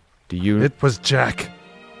 Do you... It was Jack.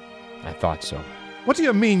 I thought so. What do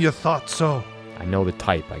you mean you thought so? I know the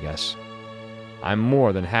type, I guess. I'm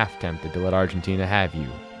more than half tempted to let Argentina have you,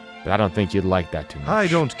 but I don't think you'd like that too much. I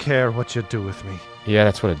don't care what you do with me. Yeah,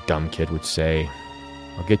 that's what a dumb kid would say.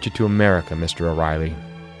 I'll get you to America, Mr. O'Reilly.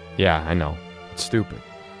 Yeah, I know. It's stupid.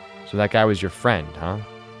 So that guy was your friend, huh?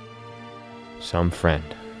 Some friend.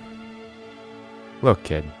 Look,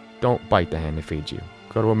 kid, don't bite the hand that feeds you.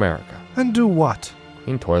 Go to America. And do what?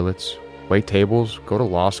 Clean toilets, wait tables, go to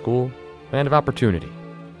law school. Land of opportunity.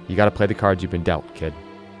 You gotta play the cards you've been dealt, kid.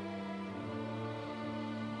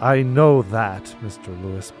 I know that, Mr.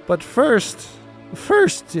 Lewis. But first,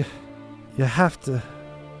 you have to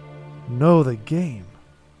know the game.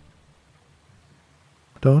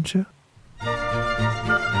 Don't you?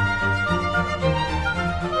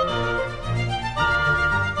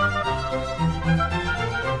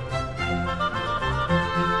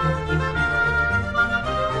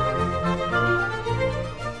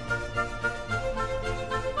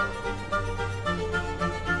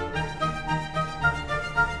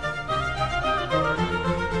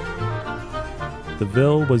 The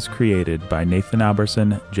Ville was created by Nathan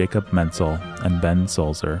Alberson, Jacob Menzel, and Ben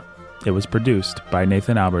Sulzer. It was produced by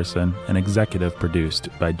Nathan Alberson and executive produced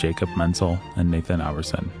by Jacob Menzel and Nathan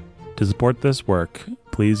Alberson. To support this work,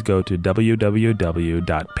 please go to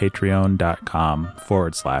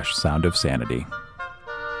www.patreon.com/Sound of Sanity.